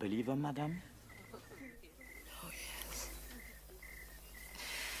you're a believer, madame? Oh, yes.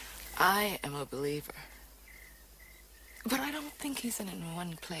 I am a believer. But I don't think he's in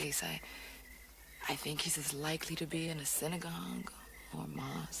one place. I think he's as likely to be in a synagogue or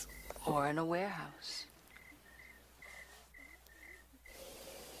mosque or in a warehouse.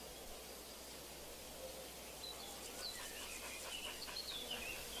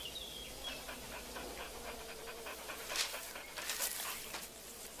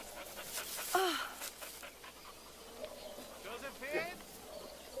 Josephine?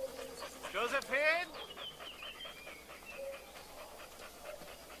 Josephine?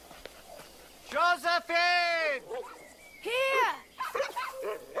 Josephine! Here!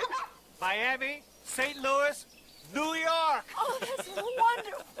 Miami, St. Louis, New York! Oh, that's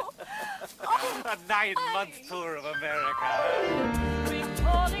wonderful. Oh, a 9-month tour of America.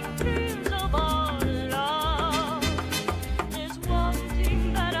 Recalling dreams of our love. There's one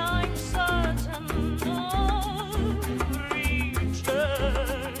thing that I'm certain of.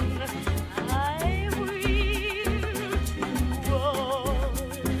 Return. I will roll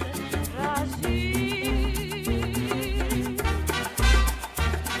as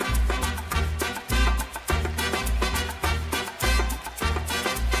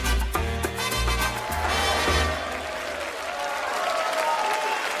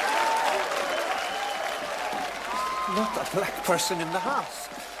Not a black person in the house.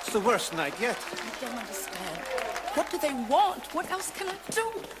 It's the worst night yet. I don't understand. What do they want? What else can I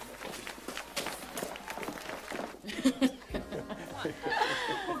do?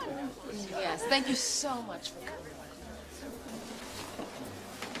 Yes, thank you so much for coming.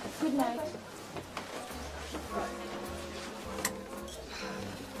 Good night.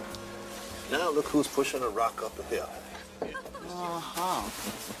 Now look who's pushing a rock up a hill. Uh-huh.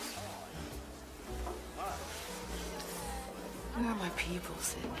 Where are my people,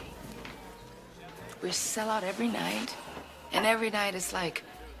 Sidney? We sell out every night, and every night it's like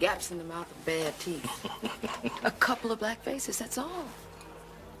gaps in the mouth of bad teeth. A couple of black faces, that's all.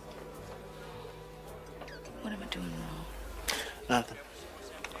 What am I doing wrong? Nothing.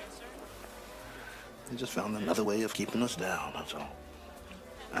 They just found another way of keeping us down, that's all.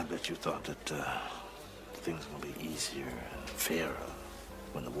 I bet you thought that things were going to be easier and fairer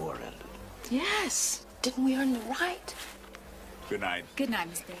when the war ended. Yes. Didn't we earn the right? Good night. Good night,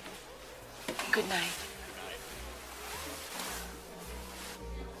 Miss Baker. Good night.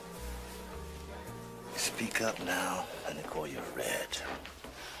 Speak up now, and they call you a red.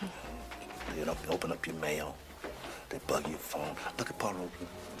 You don't open up your mail. They bug your phone. Look at Paul Rogan.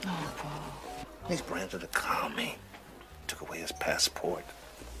 Oh, Paul. He's branded a commie. Took away his passport.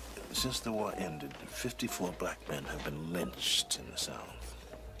 Since the war ended, 54 black men have been lynched in the South.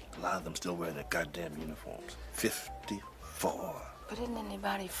 A lot of them still wear their goddamn uniforms. 54. But isn't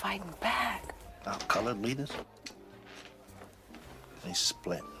anybody fighting back? Our colored leaders? They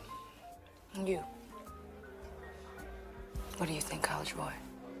split. And you? What do you think, College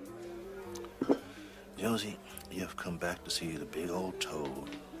Boy? Josie, you've come back to see the big old toad.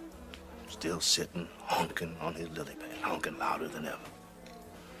 Still sitting, honking on his lily pad, honking louder than ever.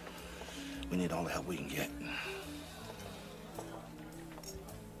 We need all the help we can get.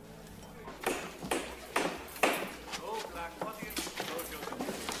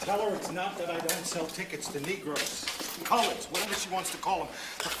 Tell her it's not that I don't sell tickets to Negroes. Colors, whatever she wants to call them.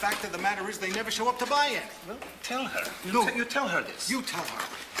 The fact of the matter is they never show up to buy any. Well, tell her. You tell her this. You tell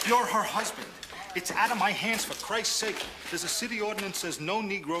her. You're her husband. It's out of my hands, for Christ's sake. There's a city ordinance that says no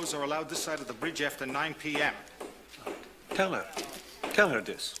Negroes are allowed this side of the bridge after 9 p.m. Tell her. Tell her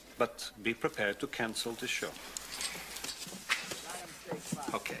this, but be prepared to cancel the show.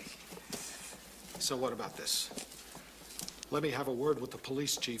 Okay. So what about this? Let me have a word with the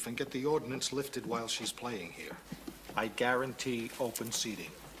police chief and get the ordinance lifted while she's playing here. I guarantee open seating.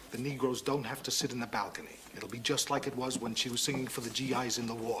 The Negroes don't have to sit in the balcony. It'll be just like it was when she was singing for the GIs in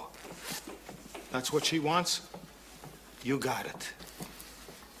the war. That's what she wants? You got it.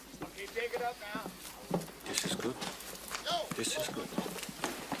 Okay, take it up now. This is good. Go! This is good.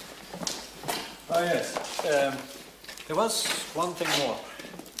 Oh, yes. There was one thing more.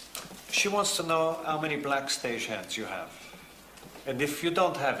 She wants to know how many black stage hands you have. And if you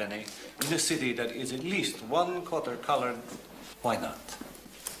don't have any, in a city that is at least 1/4 colored, why not?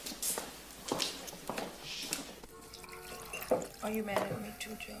 Are you mad at me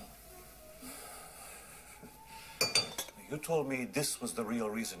too, Joe? You told me this was the real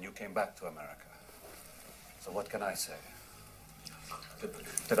reason you came back to America. So what can I say?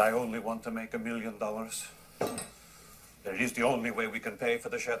 Did I only want to make $1 million? That is the only way we can pay for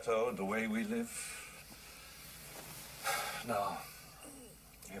the chateau and the way we live? No.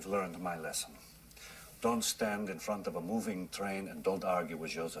 I've learned my lesson. Don't stand in front of a moving train and don't argue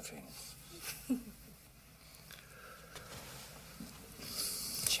with Josephine.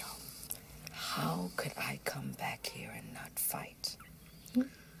 Joe, how could I come back here and not fight?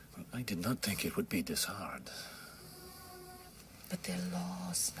 Well, I did not think it would be this hard. But they're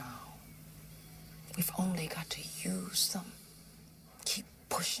laws now. We've only got to use them. Keep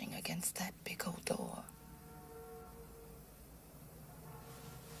pushing against that big old door.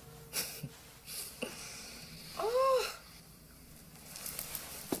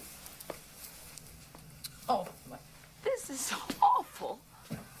 Oh, this is awful.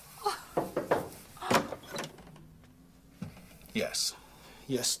 Yes.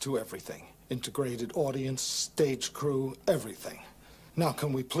 Yes to everything. Integrated audience, stage crew, everything. Now,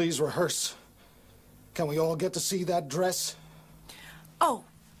 can we please rehearse? Can we all get to see that dress? Oh,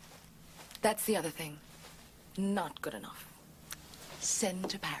 that's the other thing. Not good enough. Send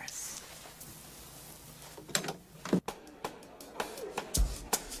to Paris.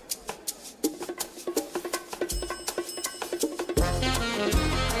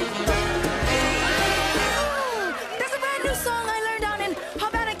 There's a brand new song I learned down in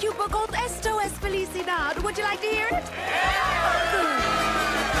Havana, Cuba called Esto es Felicidad. Would you like to hear it?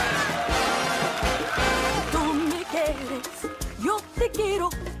 Tú me quieres, yo te quiero,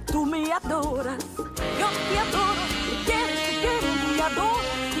 tú me adoras, yo te adoro, me quieres, te quiero,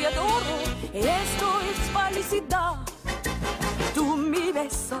 te adoro, esto es felicidad. Tú me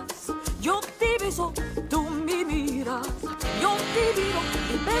besas, yo te beso, tú me miras, yo te miro,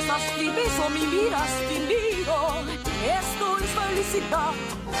 me besas, te beso, me miras, te miro, esto es felicidad,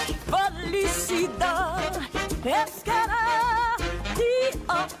 felicidad, es cara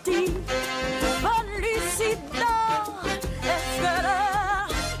a ti, felicidad, es cara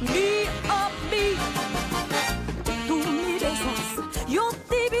a mí. Tú me besas, yo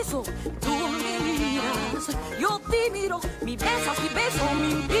te beso, tú me miras, yo te miro, me besas, te beso,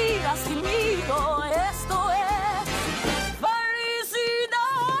 me miras, te miro, esto es felicidad.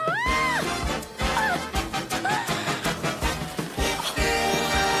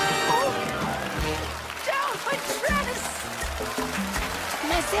 Joe, my dress!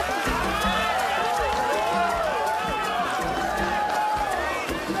 Merci.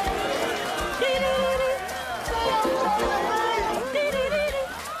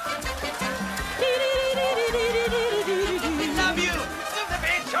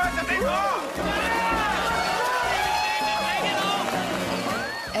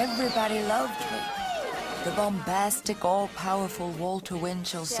 Everybody loved me. The bombastic, all-powerful Walter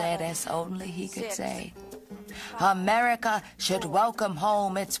Winchell said as only he could say. America should welcome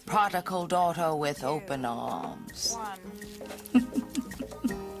home its prodigal daughter with open arms.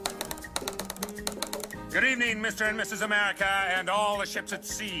 Good evening, Mr. and Mrs. America and all the ships at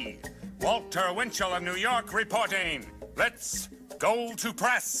sea. Walter Winchell of New York reporting. Let's go to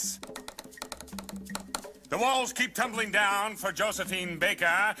press. The walls keep tumbling down for Josephine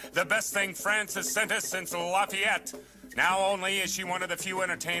Baker, the best thing France has sent us since Lafayette. Now only is she one of the few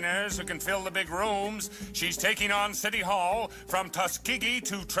entertainers who can fill the big rooms. She's taking on City Hall from Tuskegee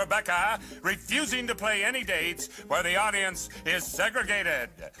to Tribeca, refusing to play any dates where the audience is segregated.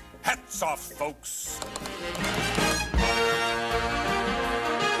 Hats off, folks.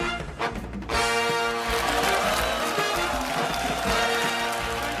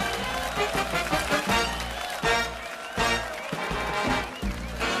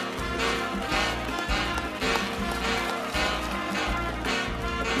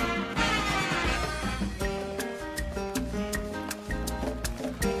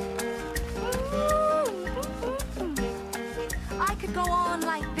 I could go on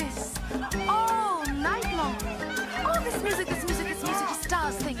like this all night long. Oh, this music just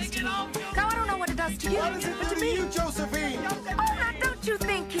does things to me. Now, I don't know what it does to you, but to me... Josephine? Oh, now, don't you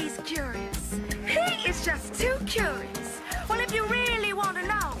think he's curious? He is just too curious. Well, if you really want to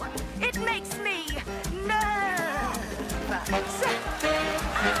know, it makes me nervous.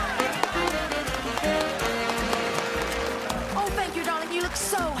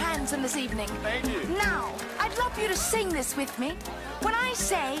 this evening. Thank you. Now, I'd love you to sing this with me. When I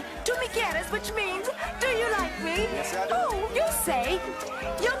say, "Tú me quieres," which means, "Do you like me?" Yes, I do. Oh, you say,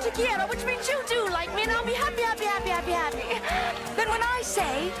 "Yo te quiero," which means you do like me, and I'll be happy, happy, happy, happy, happy. Then when I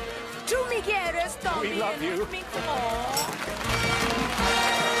say, "Tú me quieres," We love you. which means, "Aw."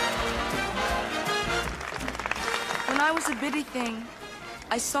 When I was a bitty thing,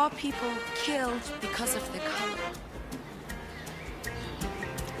 I saw people killed because of their color.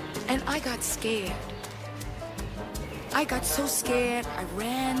 And I got scared. I got so scared, I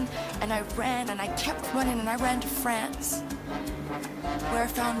ran, and I ran, and I kept running, and I ran to France, where I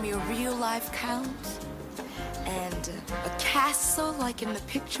found me a real-life count, and a castle like in the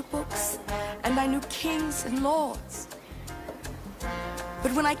picture books, and I knew kings and lords.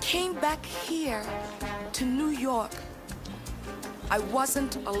 But when I came back here to New York, I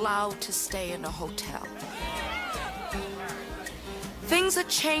wasn't allowed to stay in a hotel. Things are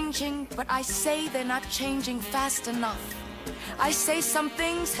changing, but I say they're not changing fast enough. I say some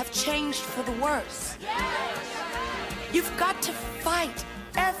things have changed for the worse. You've got to fight.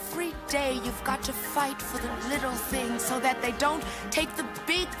 Every day you've got to fight for the little things so that they don't take the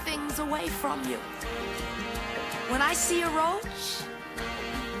big things away from you. When I see a roach,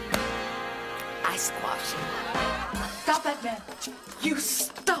 I squash him. Stop that man. You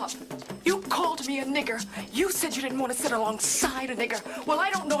stop. You called me a nigger. You said you didn't want to sit alongside a nigger. Well, I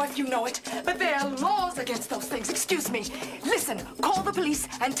don't know if you know it, but there are laws against those things. Excuse me. Listen, call the police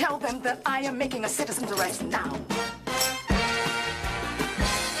and tell them that I am making a citizen's arrest now.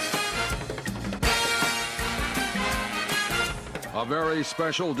 A very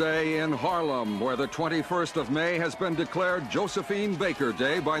special day in Harlem, where the 21st of May has been declared Josephine Baker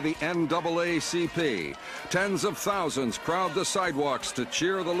Day by the NAACP. Tens of thousands crowd the sidewalks to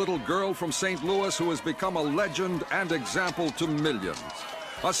cheer the little girl from St. Louis who has become a legend and example to millions.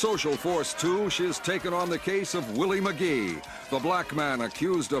 A social force, too, she has taken on the case of Willie McGee, the black man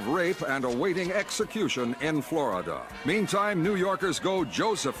accused of rape and awaiting execution in Florida. Meantime, New Yorkers go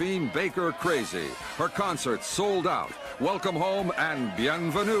Josephine Baker crazy. Her concerts sold out. Welcome home and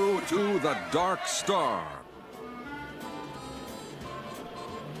bienvenue to the Dark Star.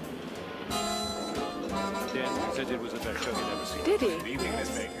 Dan said it was the best show he'd ever seen. Did he? Good evening, Miss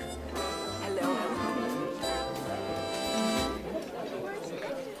Baker. Hello.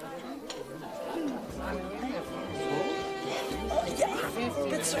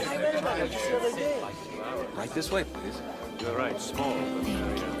 That's what I read about it just the other day. Right this way, please. You're right, small.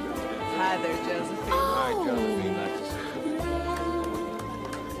 Hi there, Josephine. Hi, Josephine. Nice to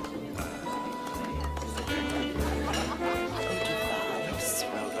see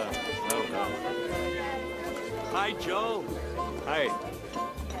you. Well done. Well done. Hi, Joe. Hi.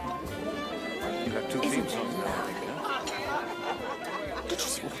 You have two theme songs now, I think, huh? Did you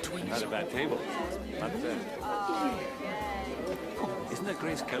see what twins? Not a bad table. Not bad. Oh, isn't that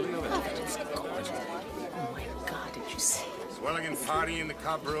Grace Kelly over there? It's gorgeous. Oh my God, did you see? Swelling and party in the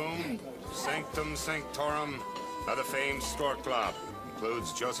Cub Room, Sanctum Sanctorum of the famed Stork Club.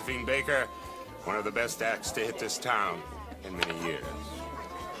 Includes Josephine Baker, one of the best acts to hit this town in many years.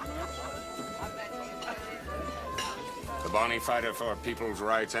 The bonny fighter for people's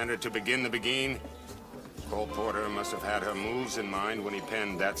rights entered to begin the begin. Cole Porter must have had her moves in mind when he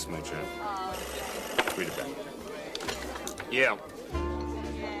penned that smoocher. Read it back. Yeah.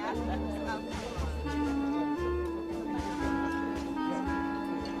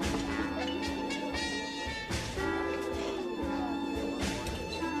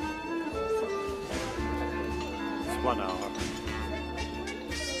 It's 1 hour.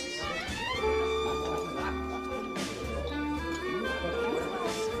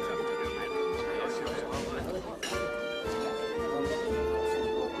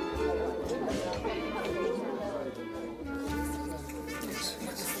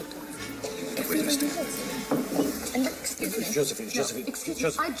 And excuse me. Josephine, No, Josephine, excuse me.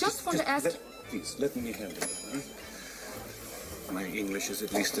 Josephine. I just want to ask. Please, let me handle it. My English is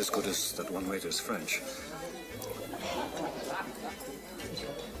at least as good as that one waiter's French.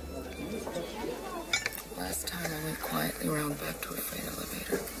 Last time I went quietly around back to a freight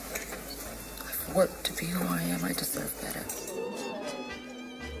elevator. I've worked to be who I am. I deserve better.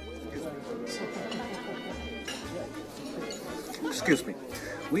 Excuse me.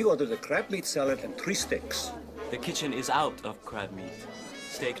 We ordered a crab meat salad and 3 steaks. The kitchen is out of crab meat.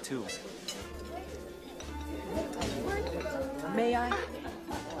 Steak, too. May I?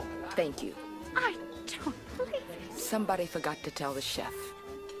 Thank you. I don't believe it. Somebody forgot to tell the chef.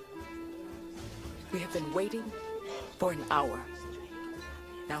 We have been waiting for an hour.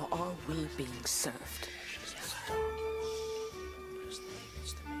 Now are we being served?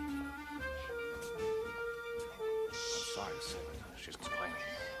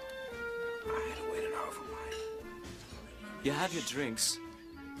 You have your drinks.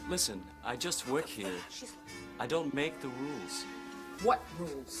 Listen, I just work here. I don't make the rules. What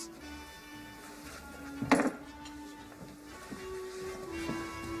rules?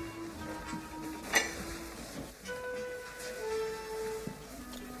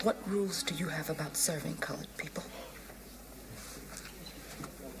 What rules do you have about serving colored people?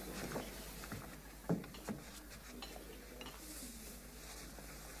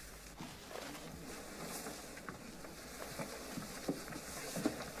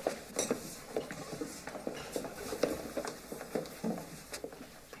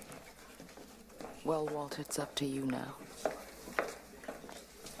 Well, Walt, it's up to you now.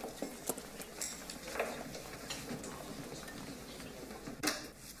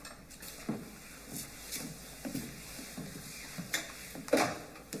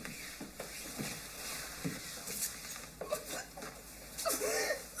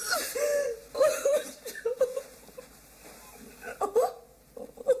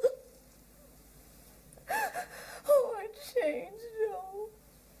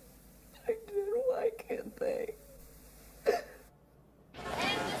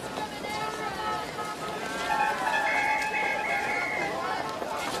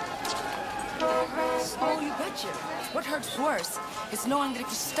 What hurts worse is knowing that if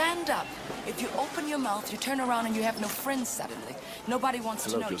you stand up, if you open your mouth, you turn around and you have no friends suddenly. Nobody wants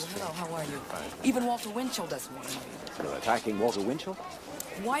to know you. Hello, how are you? Fine. Even Walter Winchell doesn't want to know you. You're attacking Walter Winchell?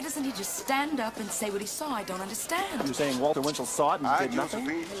 Why doesn't he just stand up and say what he saw? I don't understand. You're saying Walter Winchell saw it and did nothing?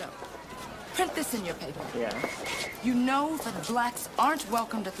 Hello. Print this in your paper. Yeah. You know that blacks aren't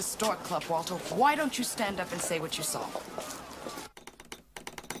welcomed at the Stork Club, Walter. Why don't you stand up and say what you saw?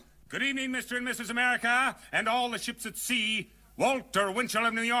 Good evening, Mr. and Mrs. America, and all the ships at sea. Walter Winchell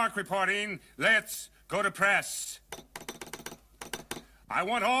of New York reporting. Let's go to press. I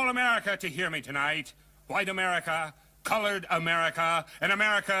want all America to hear me tonight. White America, colored America, an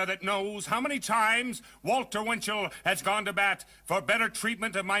America that knows how many times Walter Winchell has gone to bat for better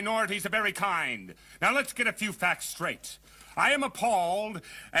treatment of minorities of every kind. Now let's get a few facts straight. I am appalled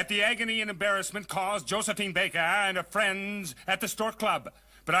at the agony and embarrassment caused Josephine Baker and her friends at the Stork Club.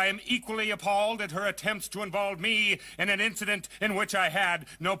 But I am equally appalled at her attempts to involve me in an incident in which I had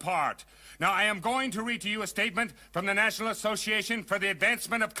no part. Now, I am going to read to you a statement from the National Association for the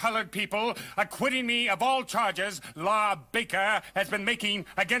Advancement of Colored People, acquitting me of all charges La Baker has been making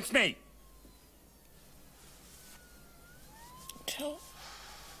against me. Joe.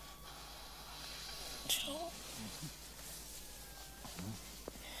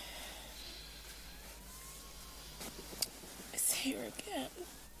 It's here again.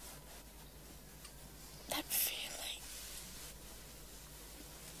 That feeling.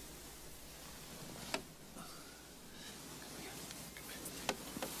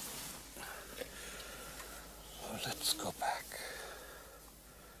 Oh, let's go back.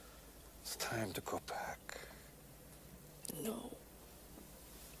 It's time to go back. No.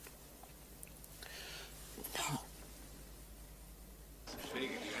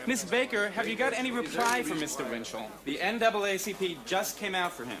 Miss Baker, have you got any reply from Mr. Winchell? The NAACP just came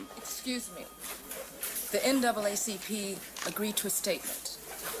out for him. Excuse me. The NAACP agreed to a statement.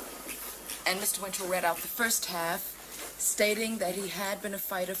 And Mr. Winchell read out the first half, stating that he had been a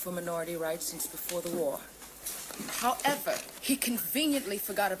fighter for minority rights since before the war. However, he conveniently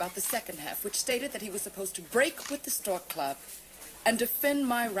forgot about the second half, which stated that he was supposed to break with the Stork Club and defend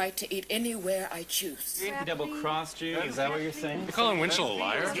my right to eat anywhere I choose. He double-crossed you? Is that what you're saying? You're calling Winchell a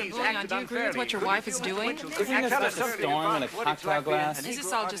liar? Do you agree with what your wife is doing? Isn't this just a storm in a cocktail glass? Is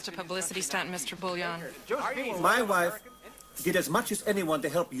this all just a publicity stunt, Mr. Bullion? My wife did as much as anyone to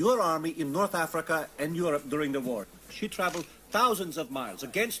help your army in North Africa and Europe during the war. She traveled thousands of miles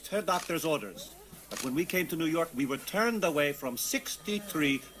against her doctor's orders. But when we came to New York, we were turned away from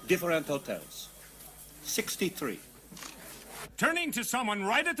 63 different hotels. 63. Turning to someone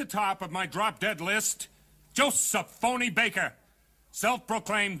right at the top of my drop-dead list, Josephine Baker,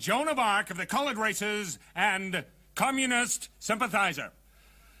 self-proclaimed Joan of Arc of the colored races and communist sympathizer.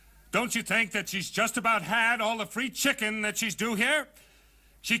 Don't you think that she's just about had all the free chicken that she's due here?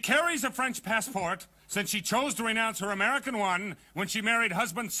 She carries a French passport since she chose to renounce her American one when she married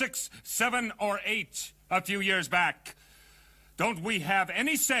husband 6, 7, or 8 a few years back. Don't we have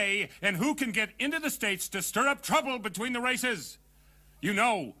any say in who can get into the States to stir up trouble between the races? You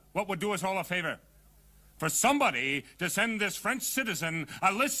know what would do us all a favor. For somebody to send this French citizen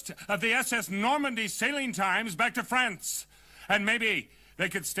a list of the SS Normandy sailing times back to France. And maybe they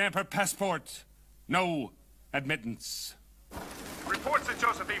could stamp her passport. No admittance. Reports that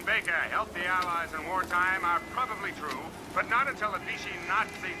Josephine Baker helped the Allies in wartime are probably true, but not until the Vichy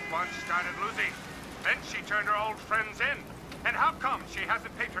Nazi bunch started losing. Then she turned her old friends in. And how come she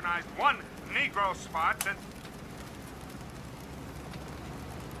hasn't patronized one Negro spot that...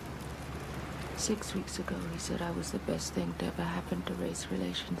 6 weeks ago, he said I was the best thing to ever happen to race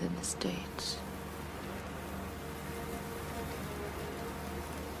relations in the States.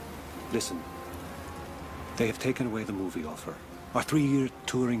 Listen, they have taken away the movie offer. Our 3-year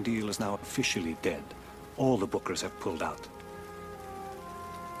touring deal is now officially dead. All the bookers have pulled out.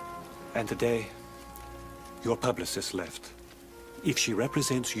 And today, your publicist left. If she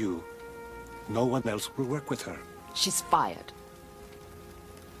represents you, no one else will work with her. She's fired.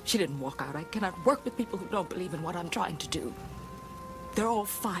 She didn't walk out. I cannot work with people who don't believe in what I'm trying to do. They're all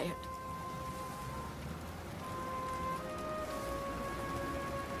fired.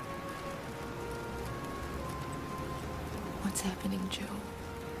 What's happening, Joe?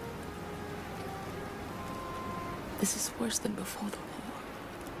 This is worse than before the war.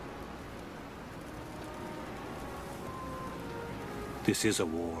 This is a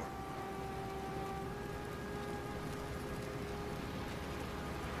war.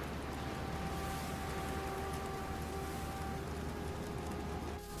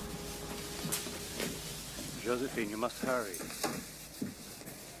 Josephine, you must hurry.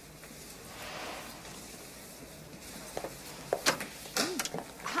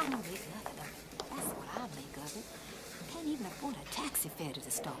 I don't make nothing of it. That's what I make of it. Can't even afford a taxi fare to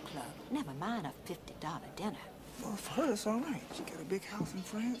the Star Club. Never mind a $50 dinner. Well, for her, it's all right. She got a big house in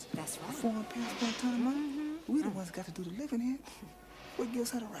France. That's right. A foreign passport, ton of money. We the ones got to do the living here. What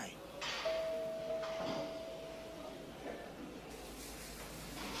gives her the right?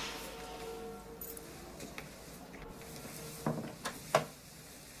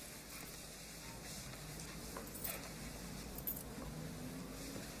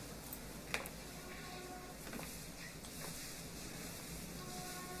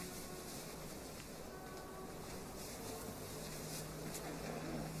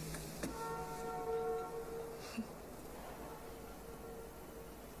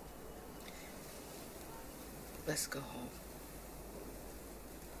 Let's go home.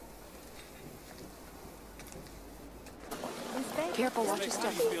 Careful, watch your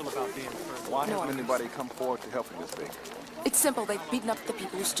step. Why hasn't anybody come forward to help you, Miss Baker? It's simple. They've beaten up the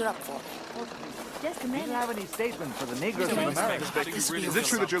people who stood up for me. Just a minute. Do you have any statement for the Negroes of America? Is it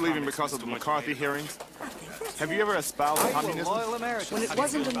true that you're leaving because of the McCarthy hearings? Have you ever espoused communism? When it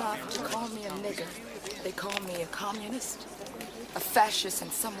wasn't enough to call me a nigger, they called me a communist, a fascist,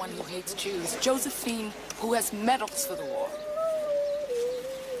 and someone who hates Jews. Josephine, who has medals for the war.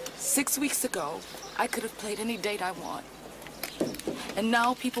 6 weeks ago, I could have played any date I want. And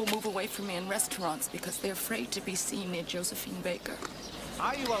now people move away from me in restaurants because they're afraid to be seen near Josephine Baker.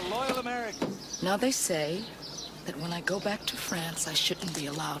 Are you a loyal American? Now they say that when I go back to France, I shouldn't be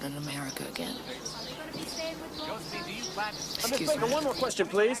allowed in America again. Miss Baker, one more question,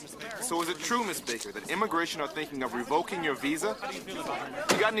 please. So is it true, Miss Baker, that immigration are thinking of revoking your visa?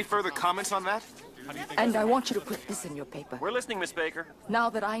 You got any further comments on that? And I want you to put this in your paper. We're listening, Miss Baker. Now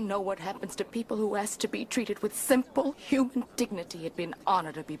that I know what happens to people who ask to be treated with simple human dignity, it'd be an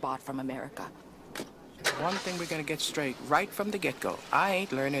honor to be barred from America. One thing we're gonna get straight right from the get-go. I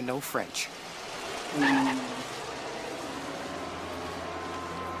ain't learning no French.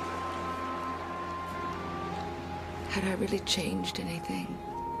 Had I really changed anything?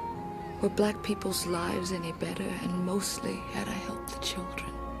 Were black people's lives any better? And mostly, had I helped the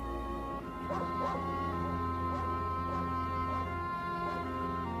children?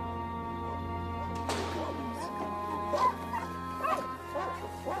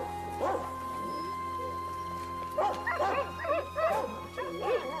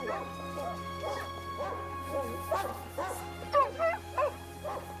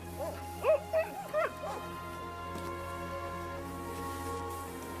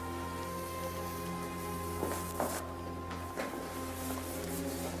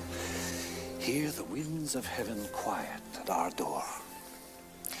 Hear the winds of heaven quiet at our door.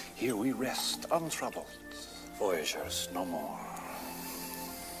 Here we rest untroubled, voyagers no more.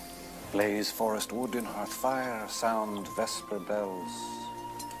 Blaze forest wood in hearth fire, sound vesper bells,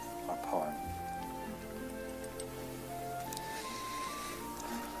 our poem.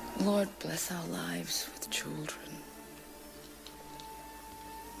 Lord, bless our lives with children.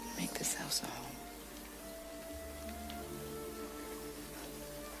 Make this house a home.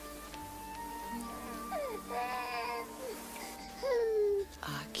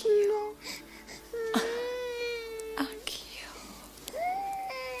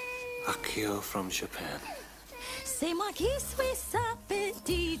 Akio from Japan. C'est moi qui suis sa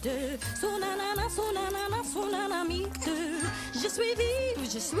petite, son nanana, son nanana, son nanamite. Je suis vive,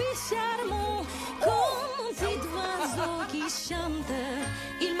 Je suis charmant comme un petit oiseau qui chante.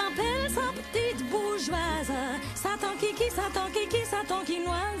 Il m'appelle sa petite bourgeoise. Satan kiki, Satan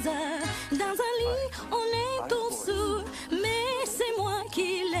quinoise. Dans un lit, on est tous sourds, mais c'est moi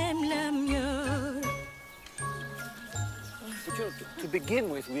qui l'aime le mieux. But you know, to begin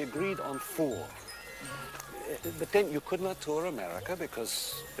with, we agreed on 4. But then you could not tour America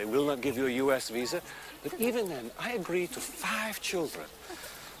because they will not give you a U.S. visa. But even then, I agreed to 5 children,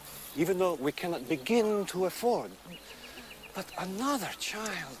 even though we cannot begin to afford. But another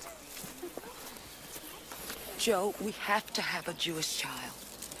child. Joe, we have to have a Jewish child.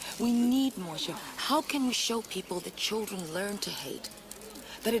 We need Moshe. How can we show people that children learn to hate?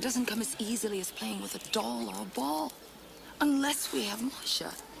 That it doesn't come as easily as playing with a doll or a ball. Unless we have Moshe.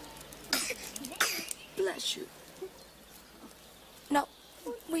 Bless you. No,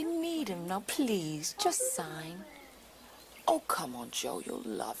 we need him. Now, please, just sign. Oh, come on, Joe. You'll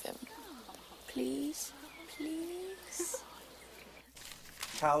love him. Please, please.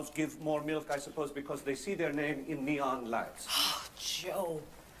 Cows give more milk, I suppose, because they see their name in neon lights. Oh, Joe,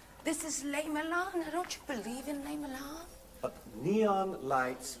 this is Les Milan. Don't you believe in Les Milan? But neon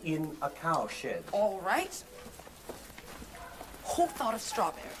lights in a cow shed. All right. Who thought of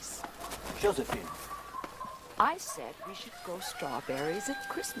strawberries? Josephine. I said we should grow strawberries at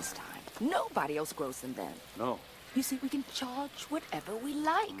Christmas time. Nobody else grows them then. No. You see, we can charge whatever we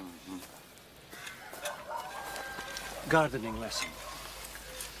like. Gardening lesson.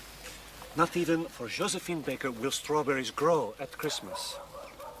 Not even for Josephine Baker will strawberries grow at Christmas.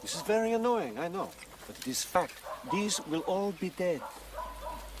 This is very annoying, I know. But it is fact. These will all be dead.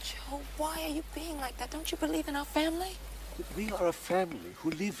 Joe, why are you being like that? Don't you believe in our family? We are a family who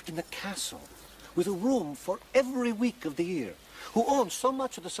live in a castle with a room for every week of the year, who own so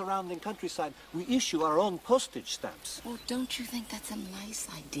much of the surrounding countryside, we issue our own postage stamps. Well, don't you think that's a nice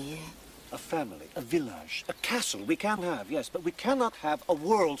idea? A family, a village, a castle we can have, yes, but we cannot have a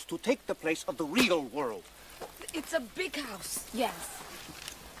world to take the place of the real world. It's a big house, yes.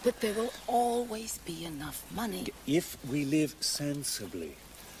 But there will always be enough money. If we live sensibly.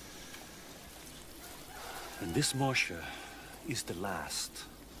 And this Moshe is the last.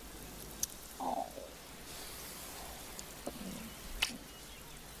 Oh.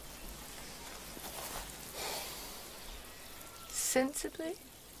 Sensibly?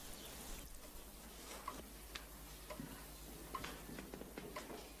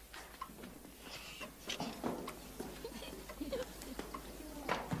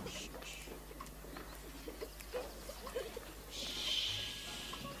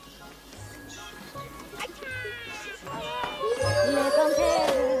 Les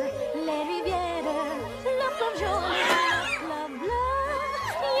frontières, les rivières, la plongeon, la bleue,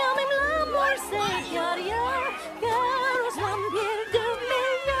 y a même l'amour, c'est qu'il y a rien, car aux vampires de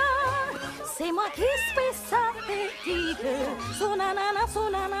meilleur, c'est moi qui suis sa petite, son nanana,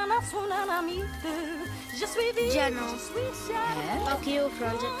 je suis vive, je suis chère. Tokyo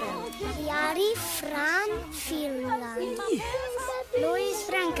from Japan. Yari from Finland. Louis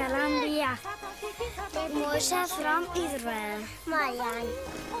from Colombia. Moshe from Israel. Mayan.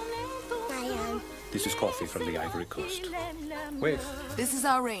 This is coffee from the Ivory Coast. Wait. This is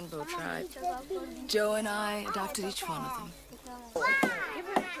our rainbow tribe. Joe and I adopted each one of them.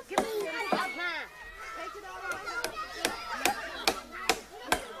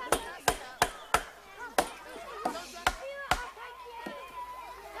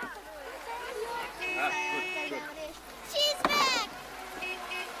 She's back!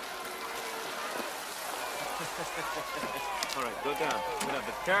 All right, go down. Go down,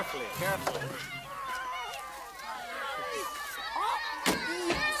 but carefully, carefully.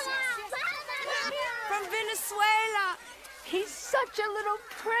 From Venezuela. He's such a little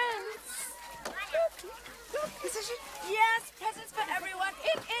prince. Yes, presents for everyone.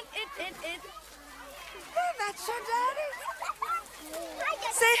 In. Oh, that's your daddy.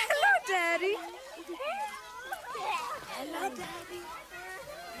 Say hello, Daddy. Hello, Daddy.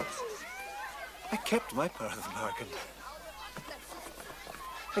 I kept my part of the bargain.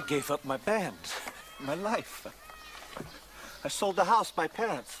 I gave up my band, my life. I sold the house my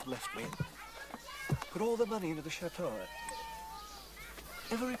parents left me. Put all the money into the chateau.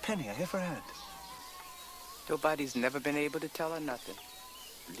 Every penny I ever had. Nobody's never been able to tell her nothing.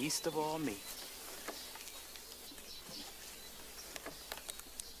 Least of all me.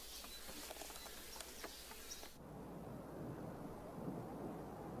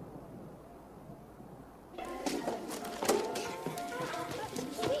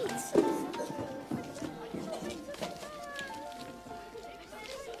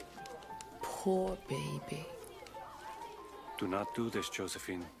 Poor baby. Do not do this,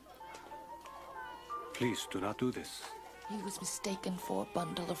 Josephine. Please, do not do this. He was mistaken for a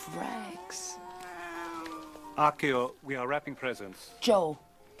bundle of rags. Akio, we are wrapping presents. Joe.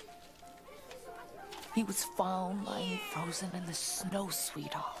 He was found lying frozen in the snow,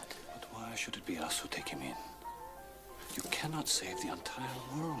 sweetheart. But why should it be us who take him in? You cannot save the entire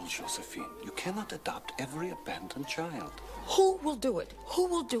world, Josephine. You cannot adopt every abandoned child. Who will do it? Who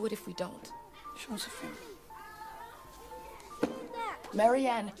will do it if we don't? Josephine.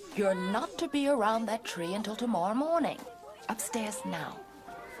 Marianne, you're not to be around that tree until tomorrow morning. Upstairs now.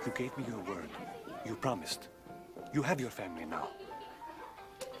 You gave me your word. You promised. You have your family now.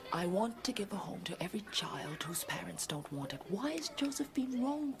 I want to give a home to every child whose parents don't want it. Why is Josephine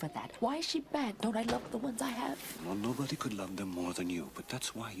wrong for that? Why is she bad? Don't I love the ones I have? Well, nobody could love them more than you, but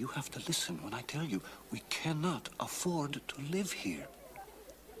that's why you have to listen when I tell you we cannot afford to live here.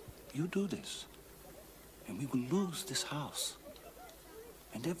 You do this, and we will lose this house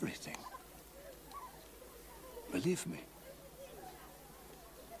and everything. Believe me.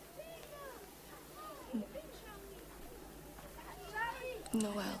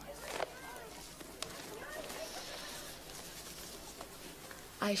 Noel.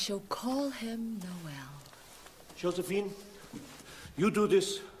 I shall call him Noel. Josephine, you do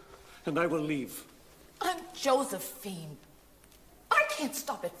this, and I will leave. I'm Josephine. I can't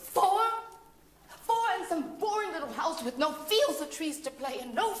stop at 4. 4 in some boring little house with no fields or trees to play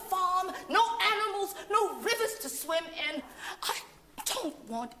in, no farm, no animals, no rivers to swim in. I don't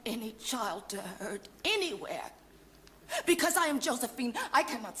want any child to hurt anywhere. Because I am Josephine, I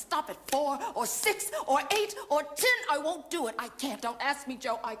cannot stop at 4 or 6 or 8 or 10. I won't do it. I can't. Don't ask me,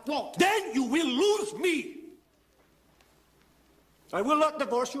 Joe. I won't. Then you will lose me. I will not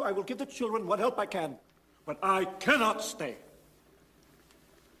divorce you. I will give the children what help I can. But I cannot stay.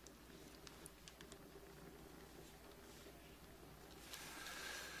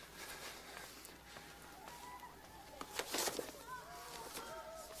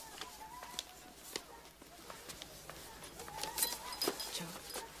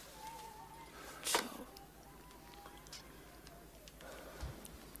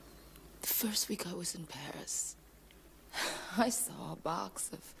 First week I was in Paris, I saw a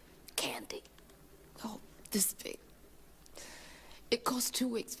box of candy. Oh, this big. It cost 2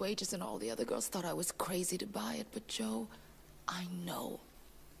 weeks' wages, and all the other girls thought I was crazy to buy it. But Joe, I know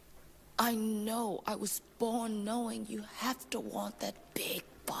I was born knowing you have to want that big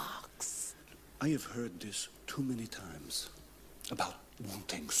box. I have heard this too many times about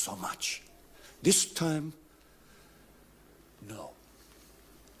wanting so much. This time, no.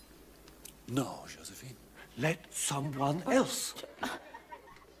 No, Josephine. Let someone else.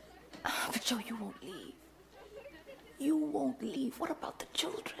 But Joe, you won't leave. You won't leave. What about the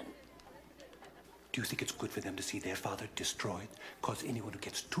children? Do you think it's good for them to see their father destroyed? Because anyone who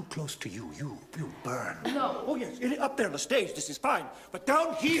gets too close to you, you burn. No. Oh, yes, up there on the stage, this is fine. But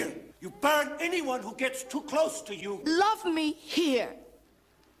down here, you burn anyone who gets too close to you. Love me here.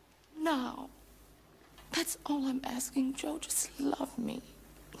 Now. That's all I'm asking, Joe. Just love me.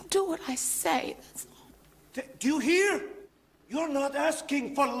 Do what I say, that's all. Do you hear? You're not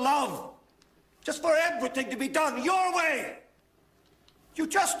asking for love. Just for everything to be done your way. You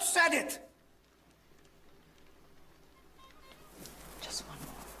just said it. Just one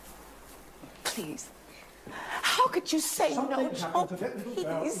more. Please. How could you say no, Joe?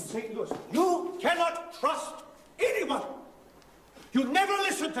 Please. You cannot trust anyone. You never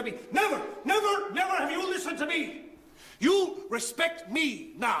listen to me. Never, never, never have you listened to me. You respect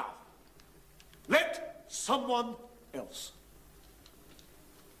me now. Let someone else.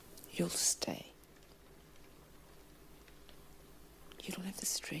 You'll stay. You don't have the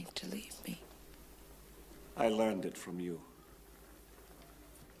strength to leave me. I learned it from you.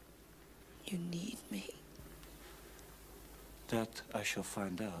 You need me. That I shall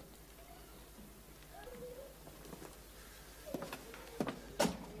find out.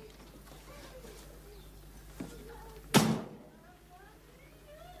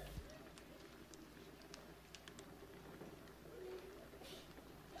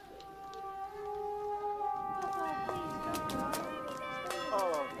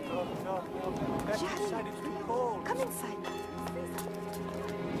 Come inside.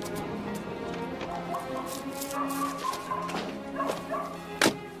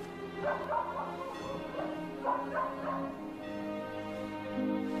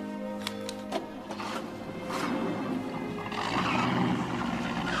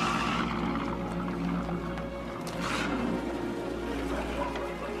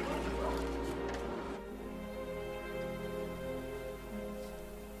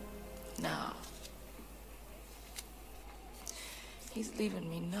 He's leaving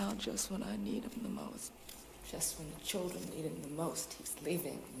me now just when I need him the most. Just when the children need him the most, he's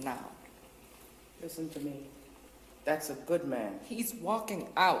leaving now. Listen to me. That's a good man. He's walking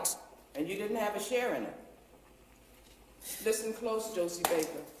out. And you didn't have a share in it. Listen close, Josie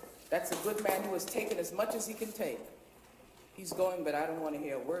Baker. That's a good man who has taken as much as he can take. He's going, but I don't want to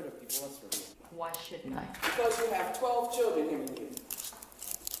hear a word of divorce from you. Why shouldn't I? Because you have 12 children here with you.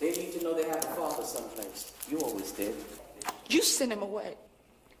 They need to know they have a father someplace. You always did. You sent him away.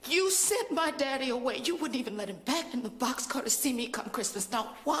 You sent my daddy away. You wouldn't even let him back in the boxcar to see me come Christmas.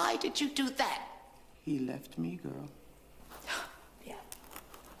 Now, why did you do that? He left me, girl. Yeah.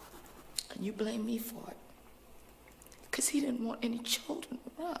 And you blame me for it. Because he didn't want any children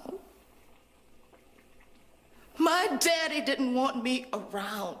around. My daddy didn't want me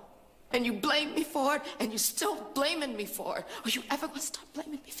around. And you blame me for it, and you're still blaming me for it. Are you ever going to stop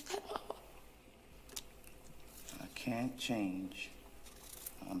blaming me for that, Mama? I can't change.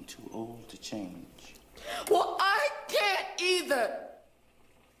 I'm too old to change. Well, I can't either.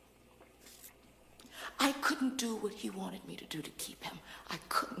 I couldn't do what he wanted me to do to keep him. I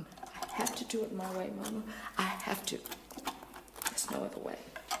couldn't. I have to do it my way, Mama. I have to. There's no other way.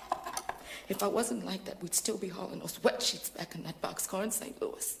 If I wasn't like that, we'd still be hauling those wet sheets back in that boxcar in St.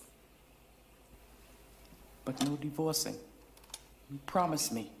 Louis. But no divorcing. You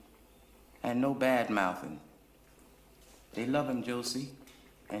promised me. And no bad-mouthing. They love him, Josie.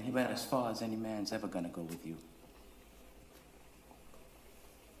 And he went as far as any man's ever gonna go with you.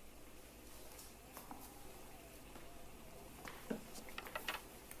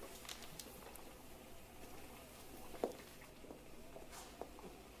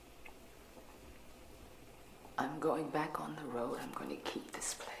 I'm going back on the road. I'm going to keep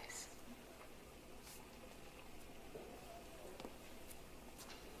this place.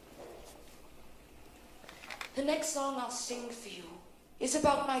 The next song I'll sing for you is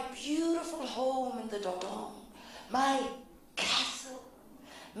about my beautiful home in the Dordogne, my castle,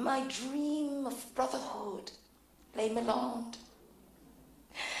 my dream of brotherhood, Les Mélandes.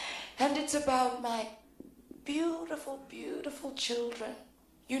 And it's about my beautiful, beautiful children.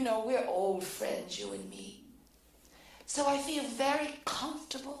 You know, we're old friends, you and me. So I feel very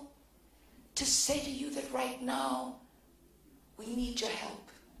comfortable to say to you that right now, we need your help.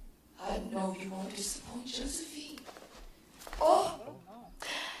 I know you won't disappoint Josephine. Oh,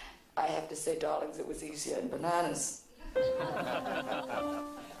 I have to say, darlings, it was easier in bananas.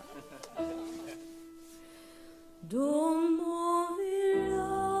 Dans mon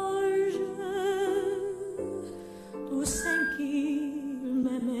village, tous ceux qui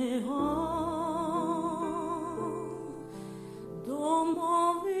m'aimeront. Dans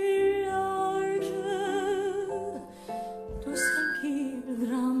mon village, tous ceux qui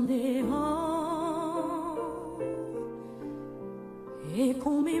grandiront. Et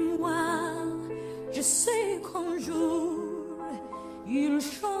comme moi, je sais qu'un jour, ils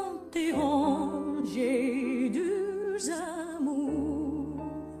chanteront, j'ai deux amours.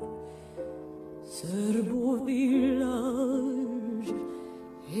 Ce beau village,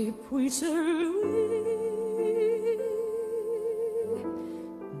 et puis celui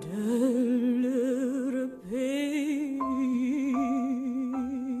de leur pays.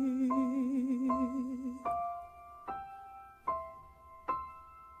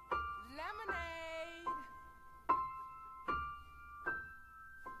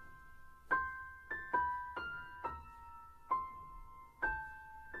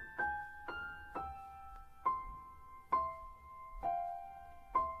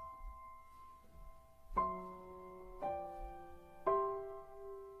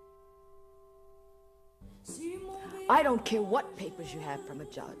 I don't care what papers you have from a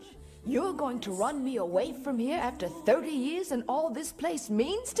judge. You're going to run me away from here after 30 years and all this place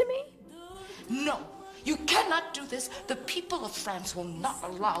means to me? No, you cannot do this. The people of France will not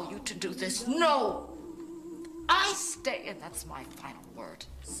allow you to do this. No! I stay, and that's my final word.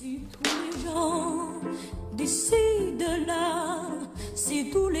 Si tous les gens d'ici, de là, si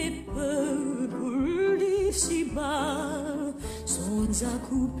tous les peuples d'ici-bas sont à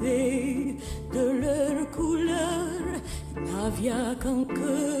couper de leur couleur, n'avait qu'un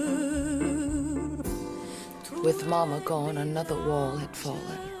cœur. With Mama gone, another wall had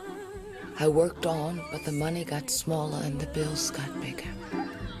fallen. I worked on, but the money got smaller and the bills got bigger.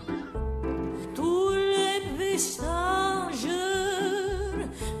 Tous les visages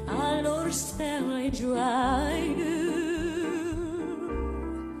alors serrent joyeux,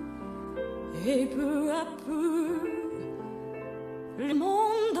 et peu à peu, le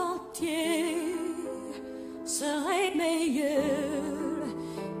monde entier serait meilleur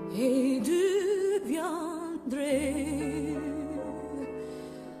et deviendrait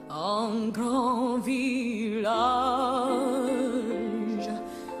grand village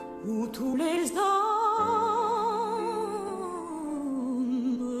où tous les hommes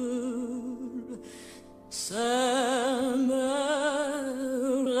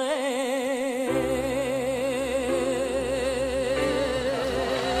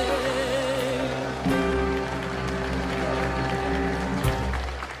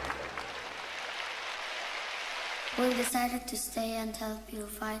We decided to stay and help you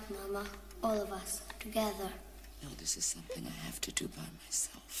fight, Mama. All of us, together. No, this is something I have to do by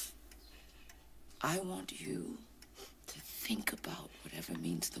myself. I want you to think about whatever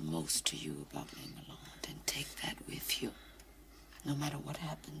means the most to you about Layla and take that with you. No matter what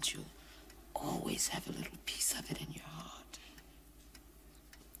happens, you'll always have a little piece of it in your heart.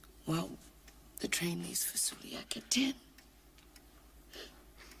 Well, the train leaves for Suliak at 10.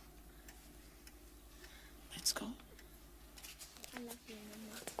 Let's go. I love you,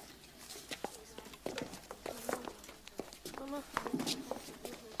 Mama. Mama.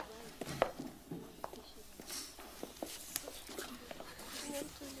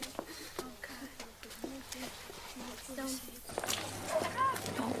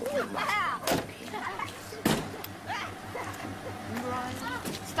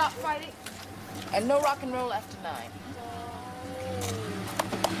 Stop fighting. And no rock and roll after 9.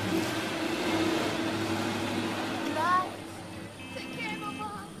 Take care,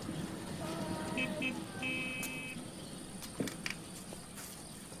 Mama.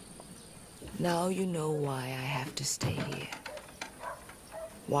 Now you know why I have to stay here.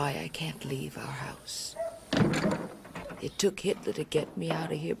 Why I can't leave our house. It took Hitler to get me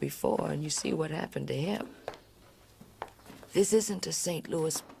out of here before, and you see what happened to him. This isn't a St.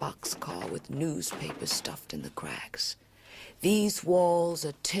 Louis boxcar with newspapers stuffed in the cracks. These walls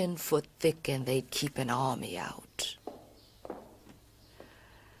are 10 foot thick, and they'd keep an army out.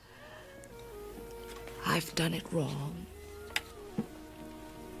 I've done it wrong,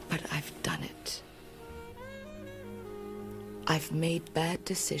 but I've done it. I've made bad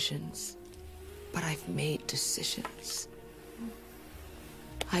decisions, but I've made decisions.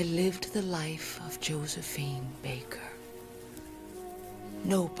 I lived the life of Josephine Baker.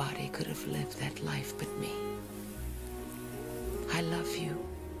 Nobody could have lived that life but me. I love you.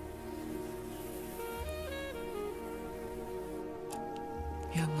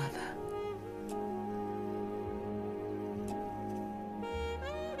 Your mother.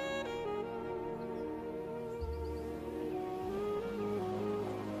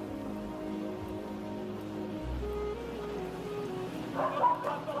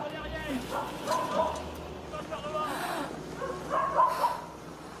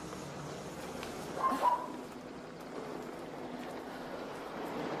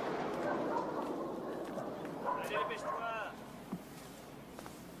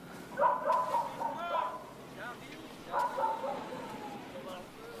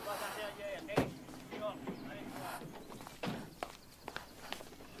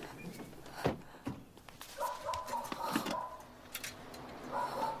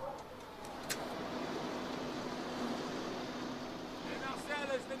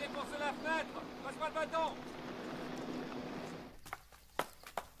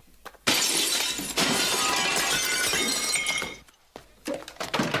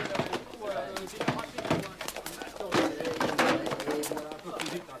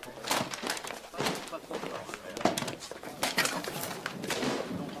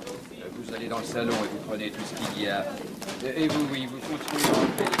 Vous allez dans le salon et vous prenez tout ce qu'il y a. Et vous, oui, vous continuez à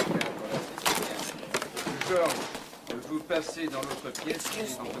enlever les cadres. George, vous passez dans l'autre pièce et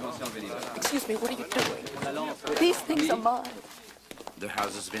vous commencez à enlever les cadres. Excuse me, what are you doing? These things are mine. The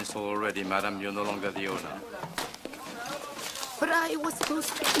house has been sold already, madam. You're no longer the owner. But I was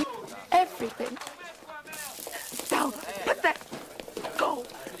supposed to keep everything. Down. Put that. Go.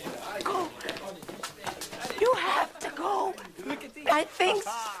 Go. You have to go. I think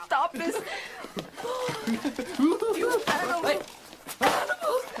stop this. You animal.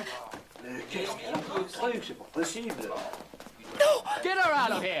 C'est pas possible. No. Get her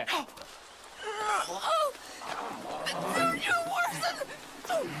out of here. Oh. You're worse than...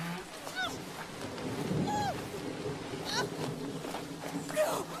 No.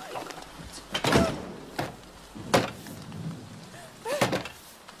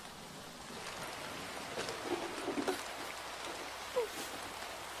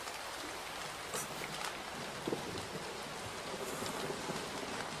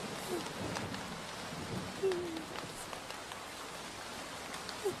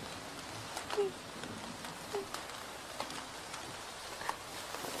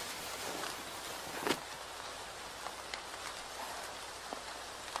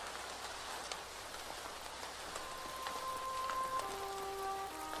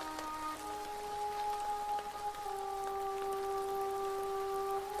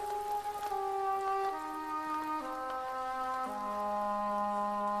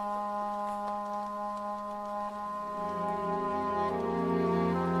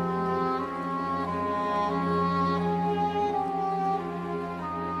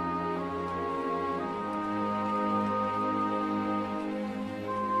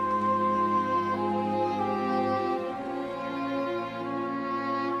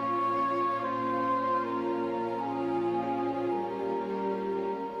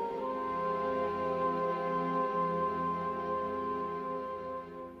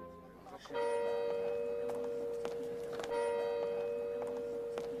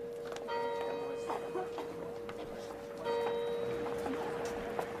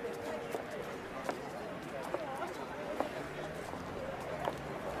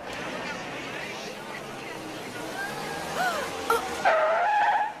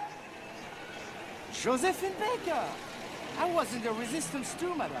 Josephine Baker! I was in the resistance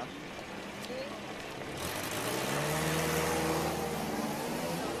too, madame.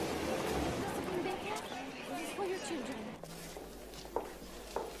 Josephine Baker, this is for your children.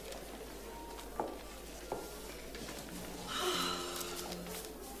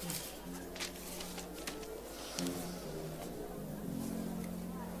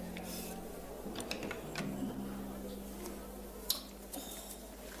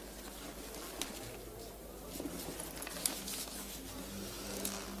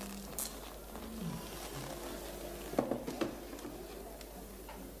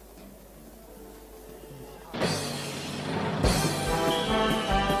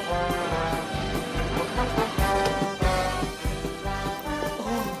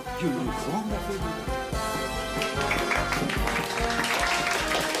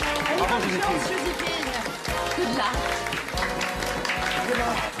 Good luck.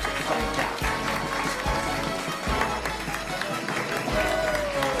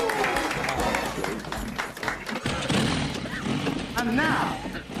 And now,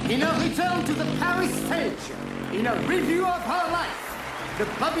 in a return to the Paris stage, in a review of her life, the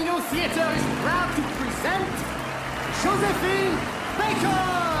Bobino Theatre is proud to present Josephine Baker!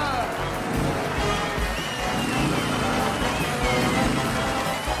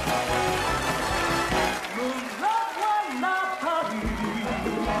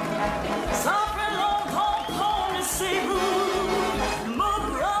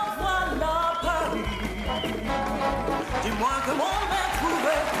 Dis-moi comment m'as-tu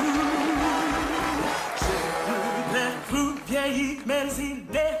J'ai peut-être vieilli, mais il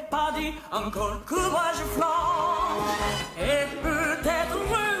n'est pas dit encore que moi je flanche. Et peut-être,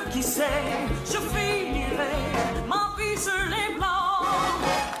 qui sait, je finirai ma vie sur les blancs.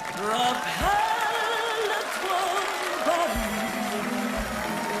 Rappelle-toi, Paris,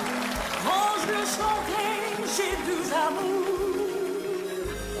 quand je chantais, j'ai deux amours.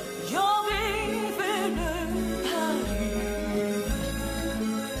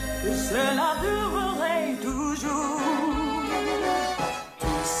 Cela durerait toujours. Tu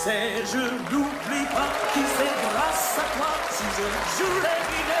sais, je n'oublie pas qui c'est grâce à toi si je joue les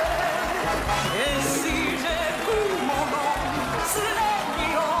fidèles. Et si j'ai vu mon nom sur les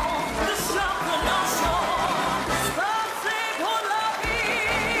millions de chaque nation, ça c'est pour la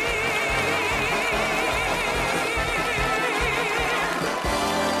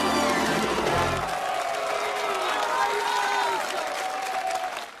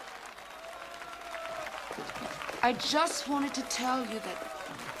I just wanted to tell you that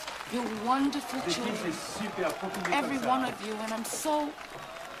you're wonderful children, every one of you, and I'm so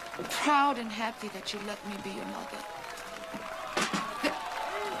proud and happy that you let me be your mother.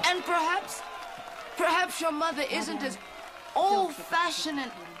 And perhaps your mother isn't as old-fashioned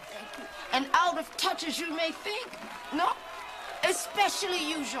and out of touch as you may think. No, especially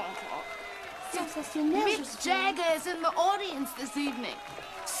you, Jean-Claude. Mick Jagger is in the audience this evening.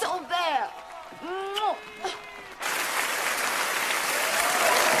 So there.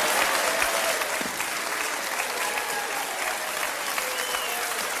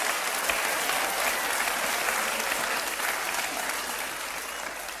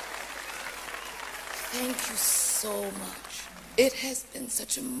 Thank you so much. It has been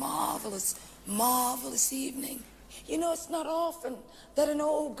such a marvelous, marvelous evening. You know, it's not often that an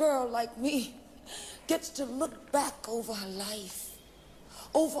old girl like me gets to look back over her life,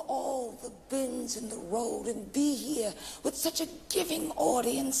 over all the bends in the road, and be here with such a giving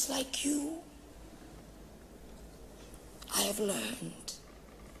audience like you. I have learned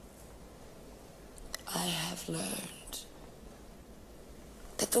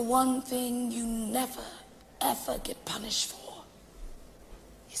that the one thing you never, ever get punished for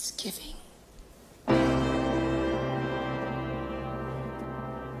is giving.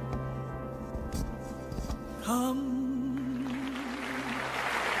 Come,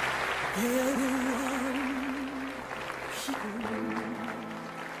 everyone,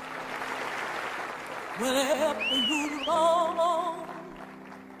 wherever you belong,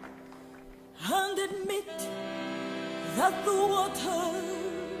 and admit that the waters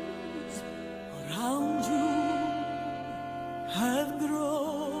around you have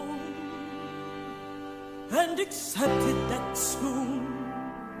grown, and accepted that soon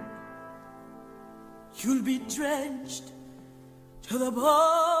you'll be drenched to the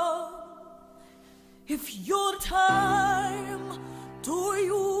bone if your time to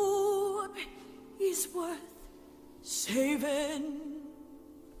you is worth saving.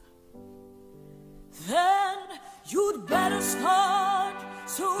 Then you'd better start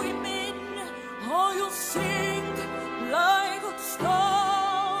swimming, or you'll sink like a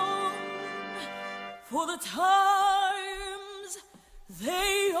stone.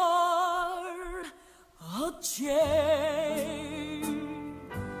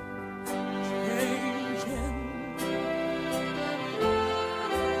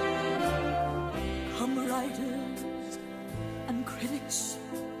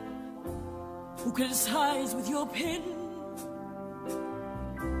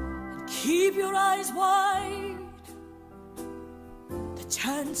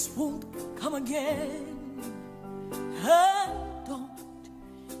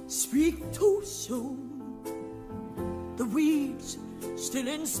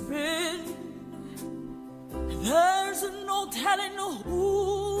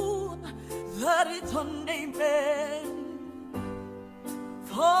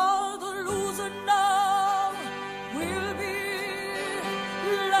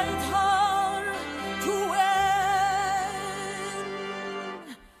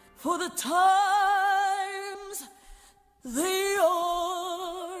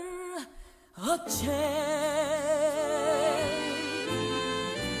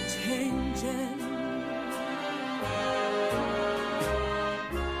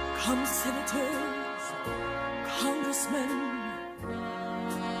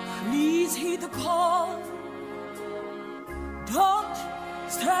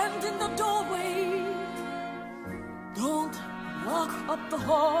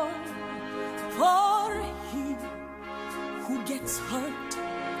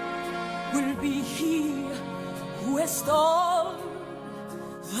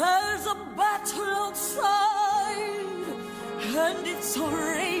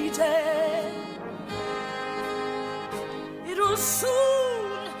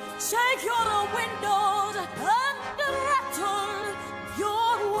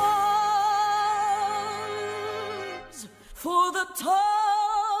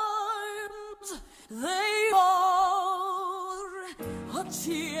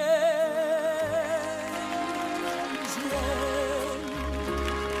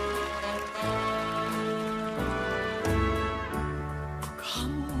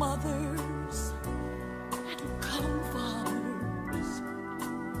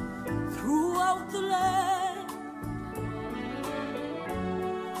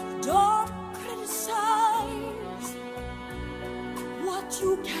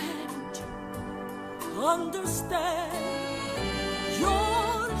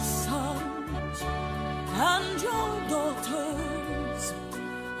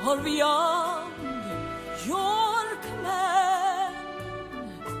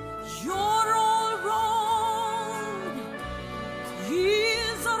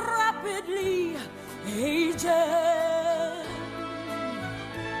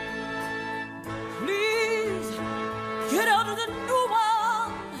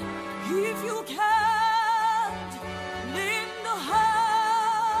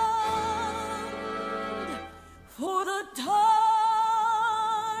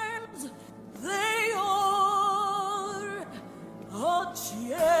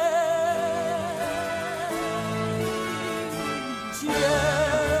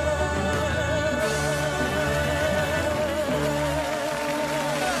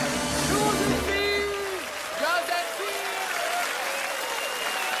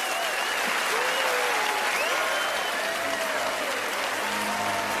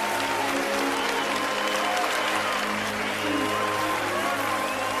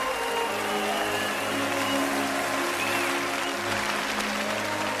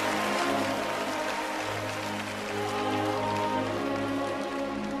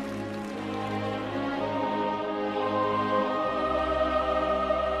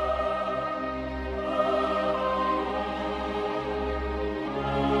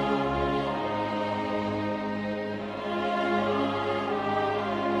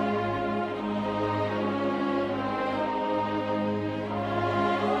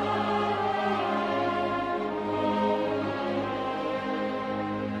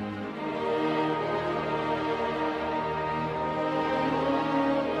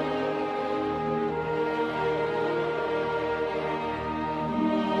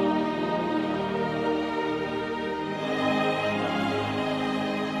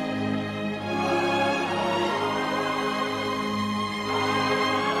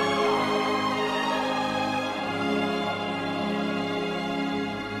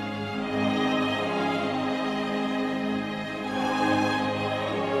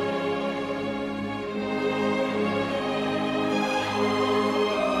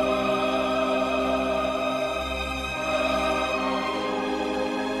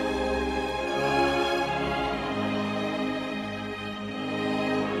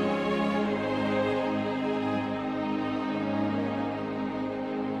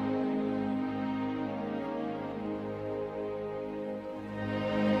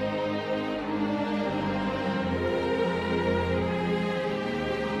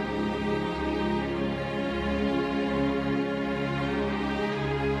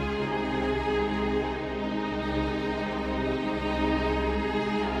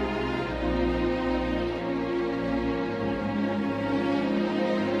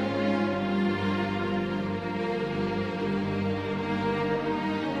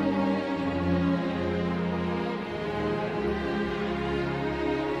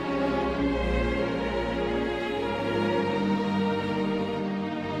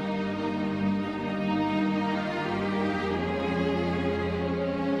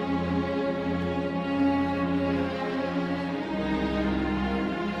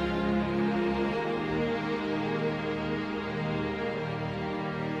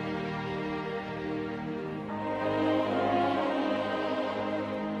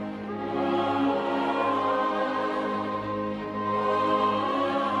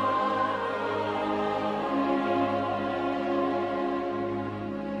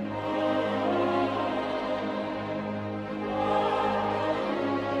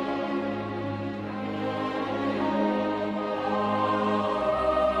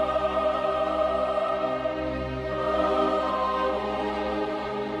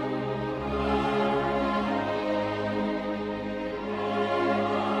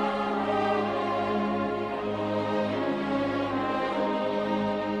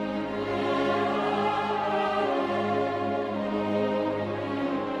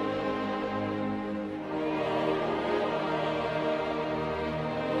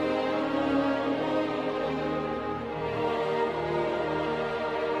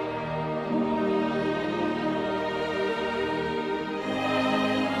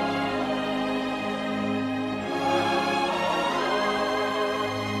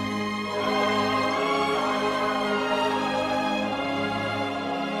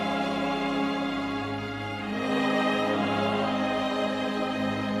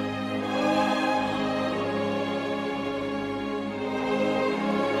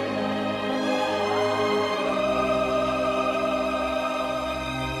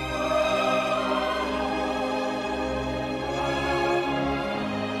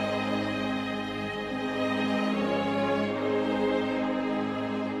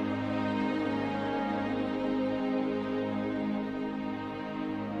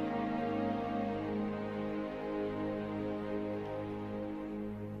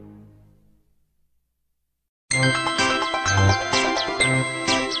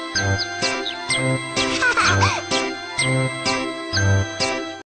 Bye.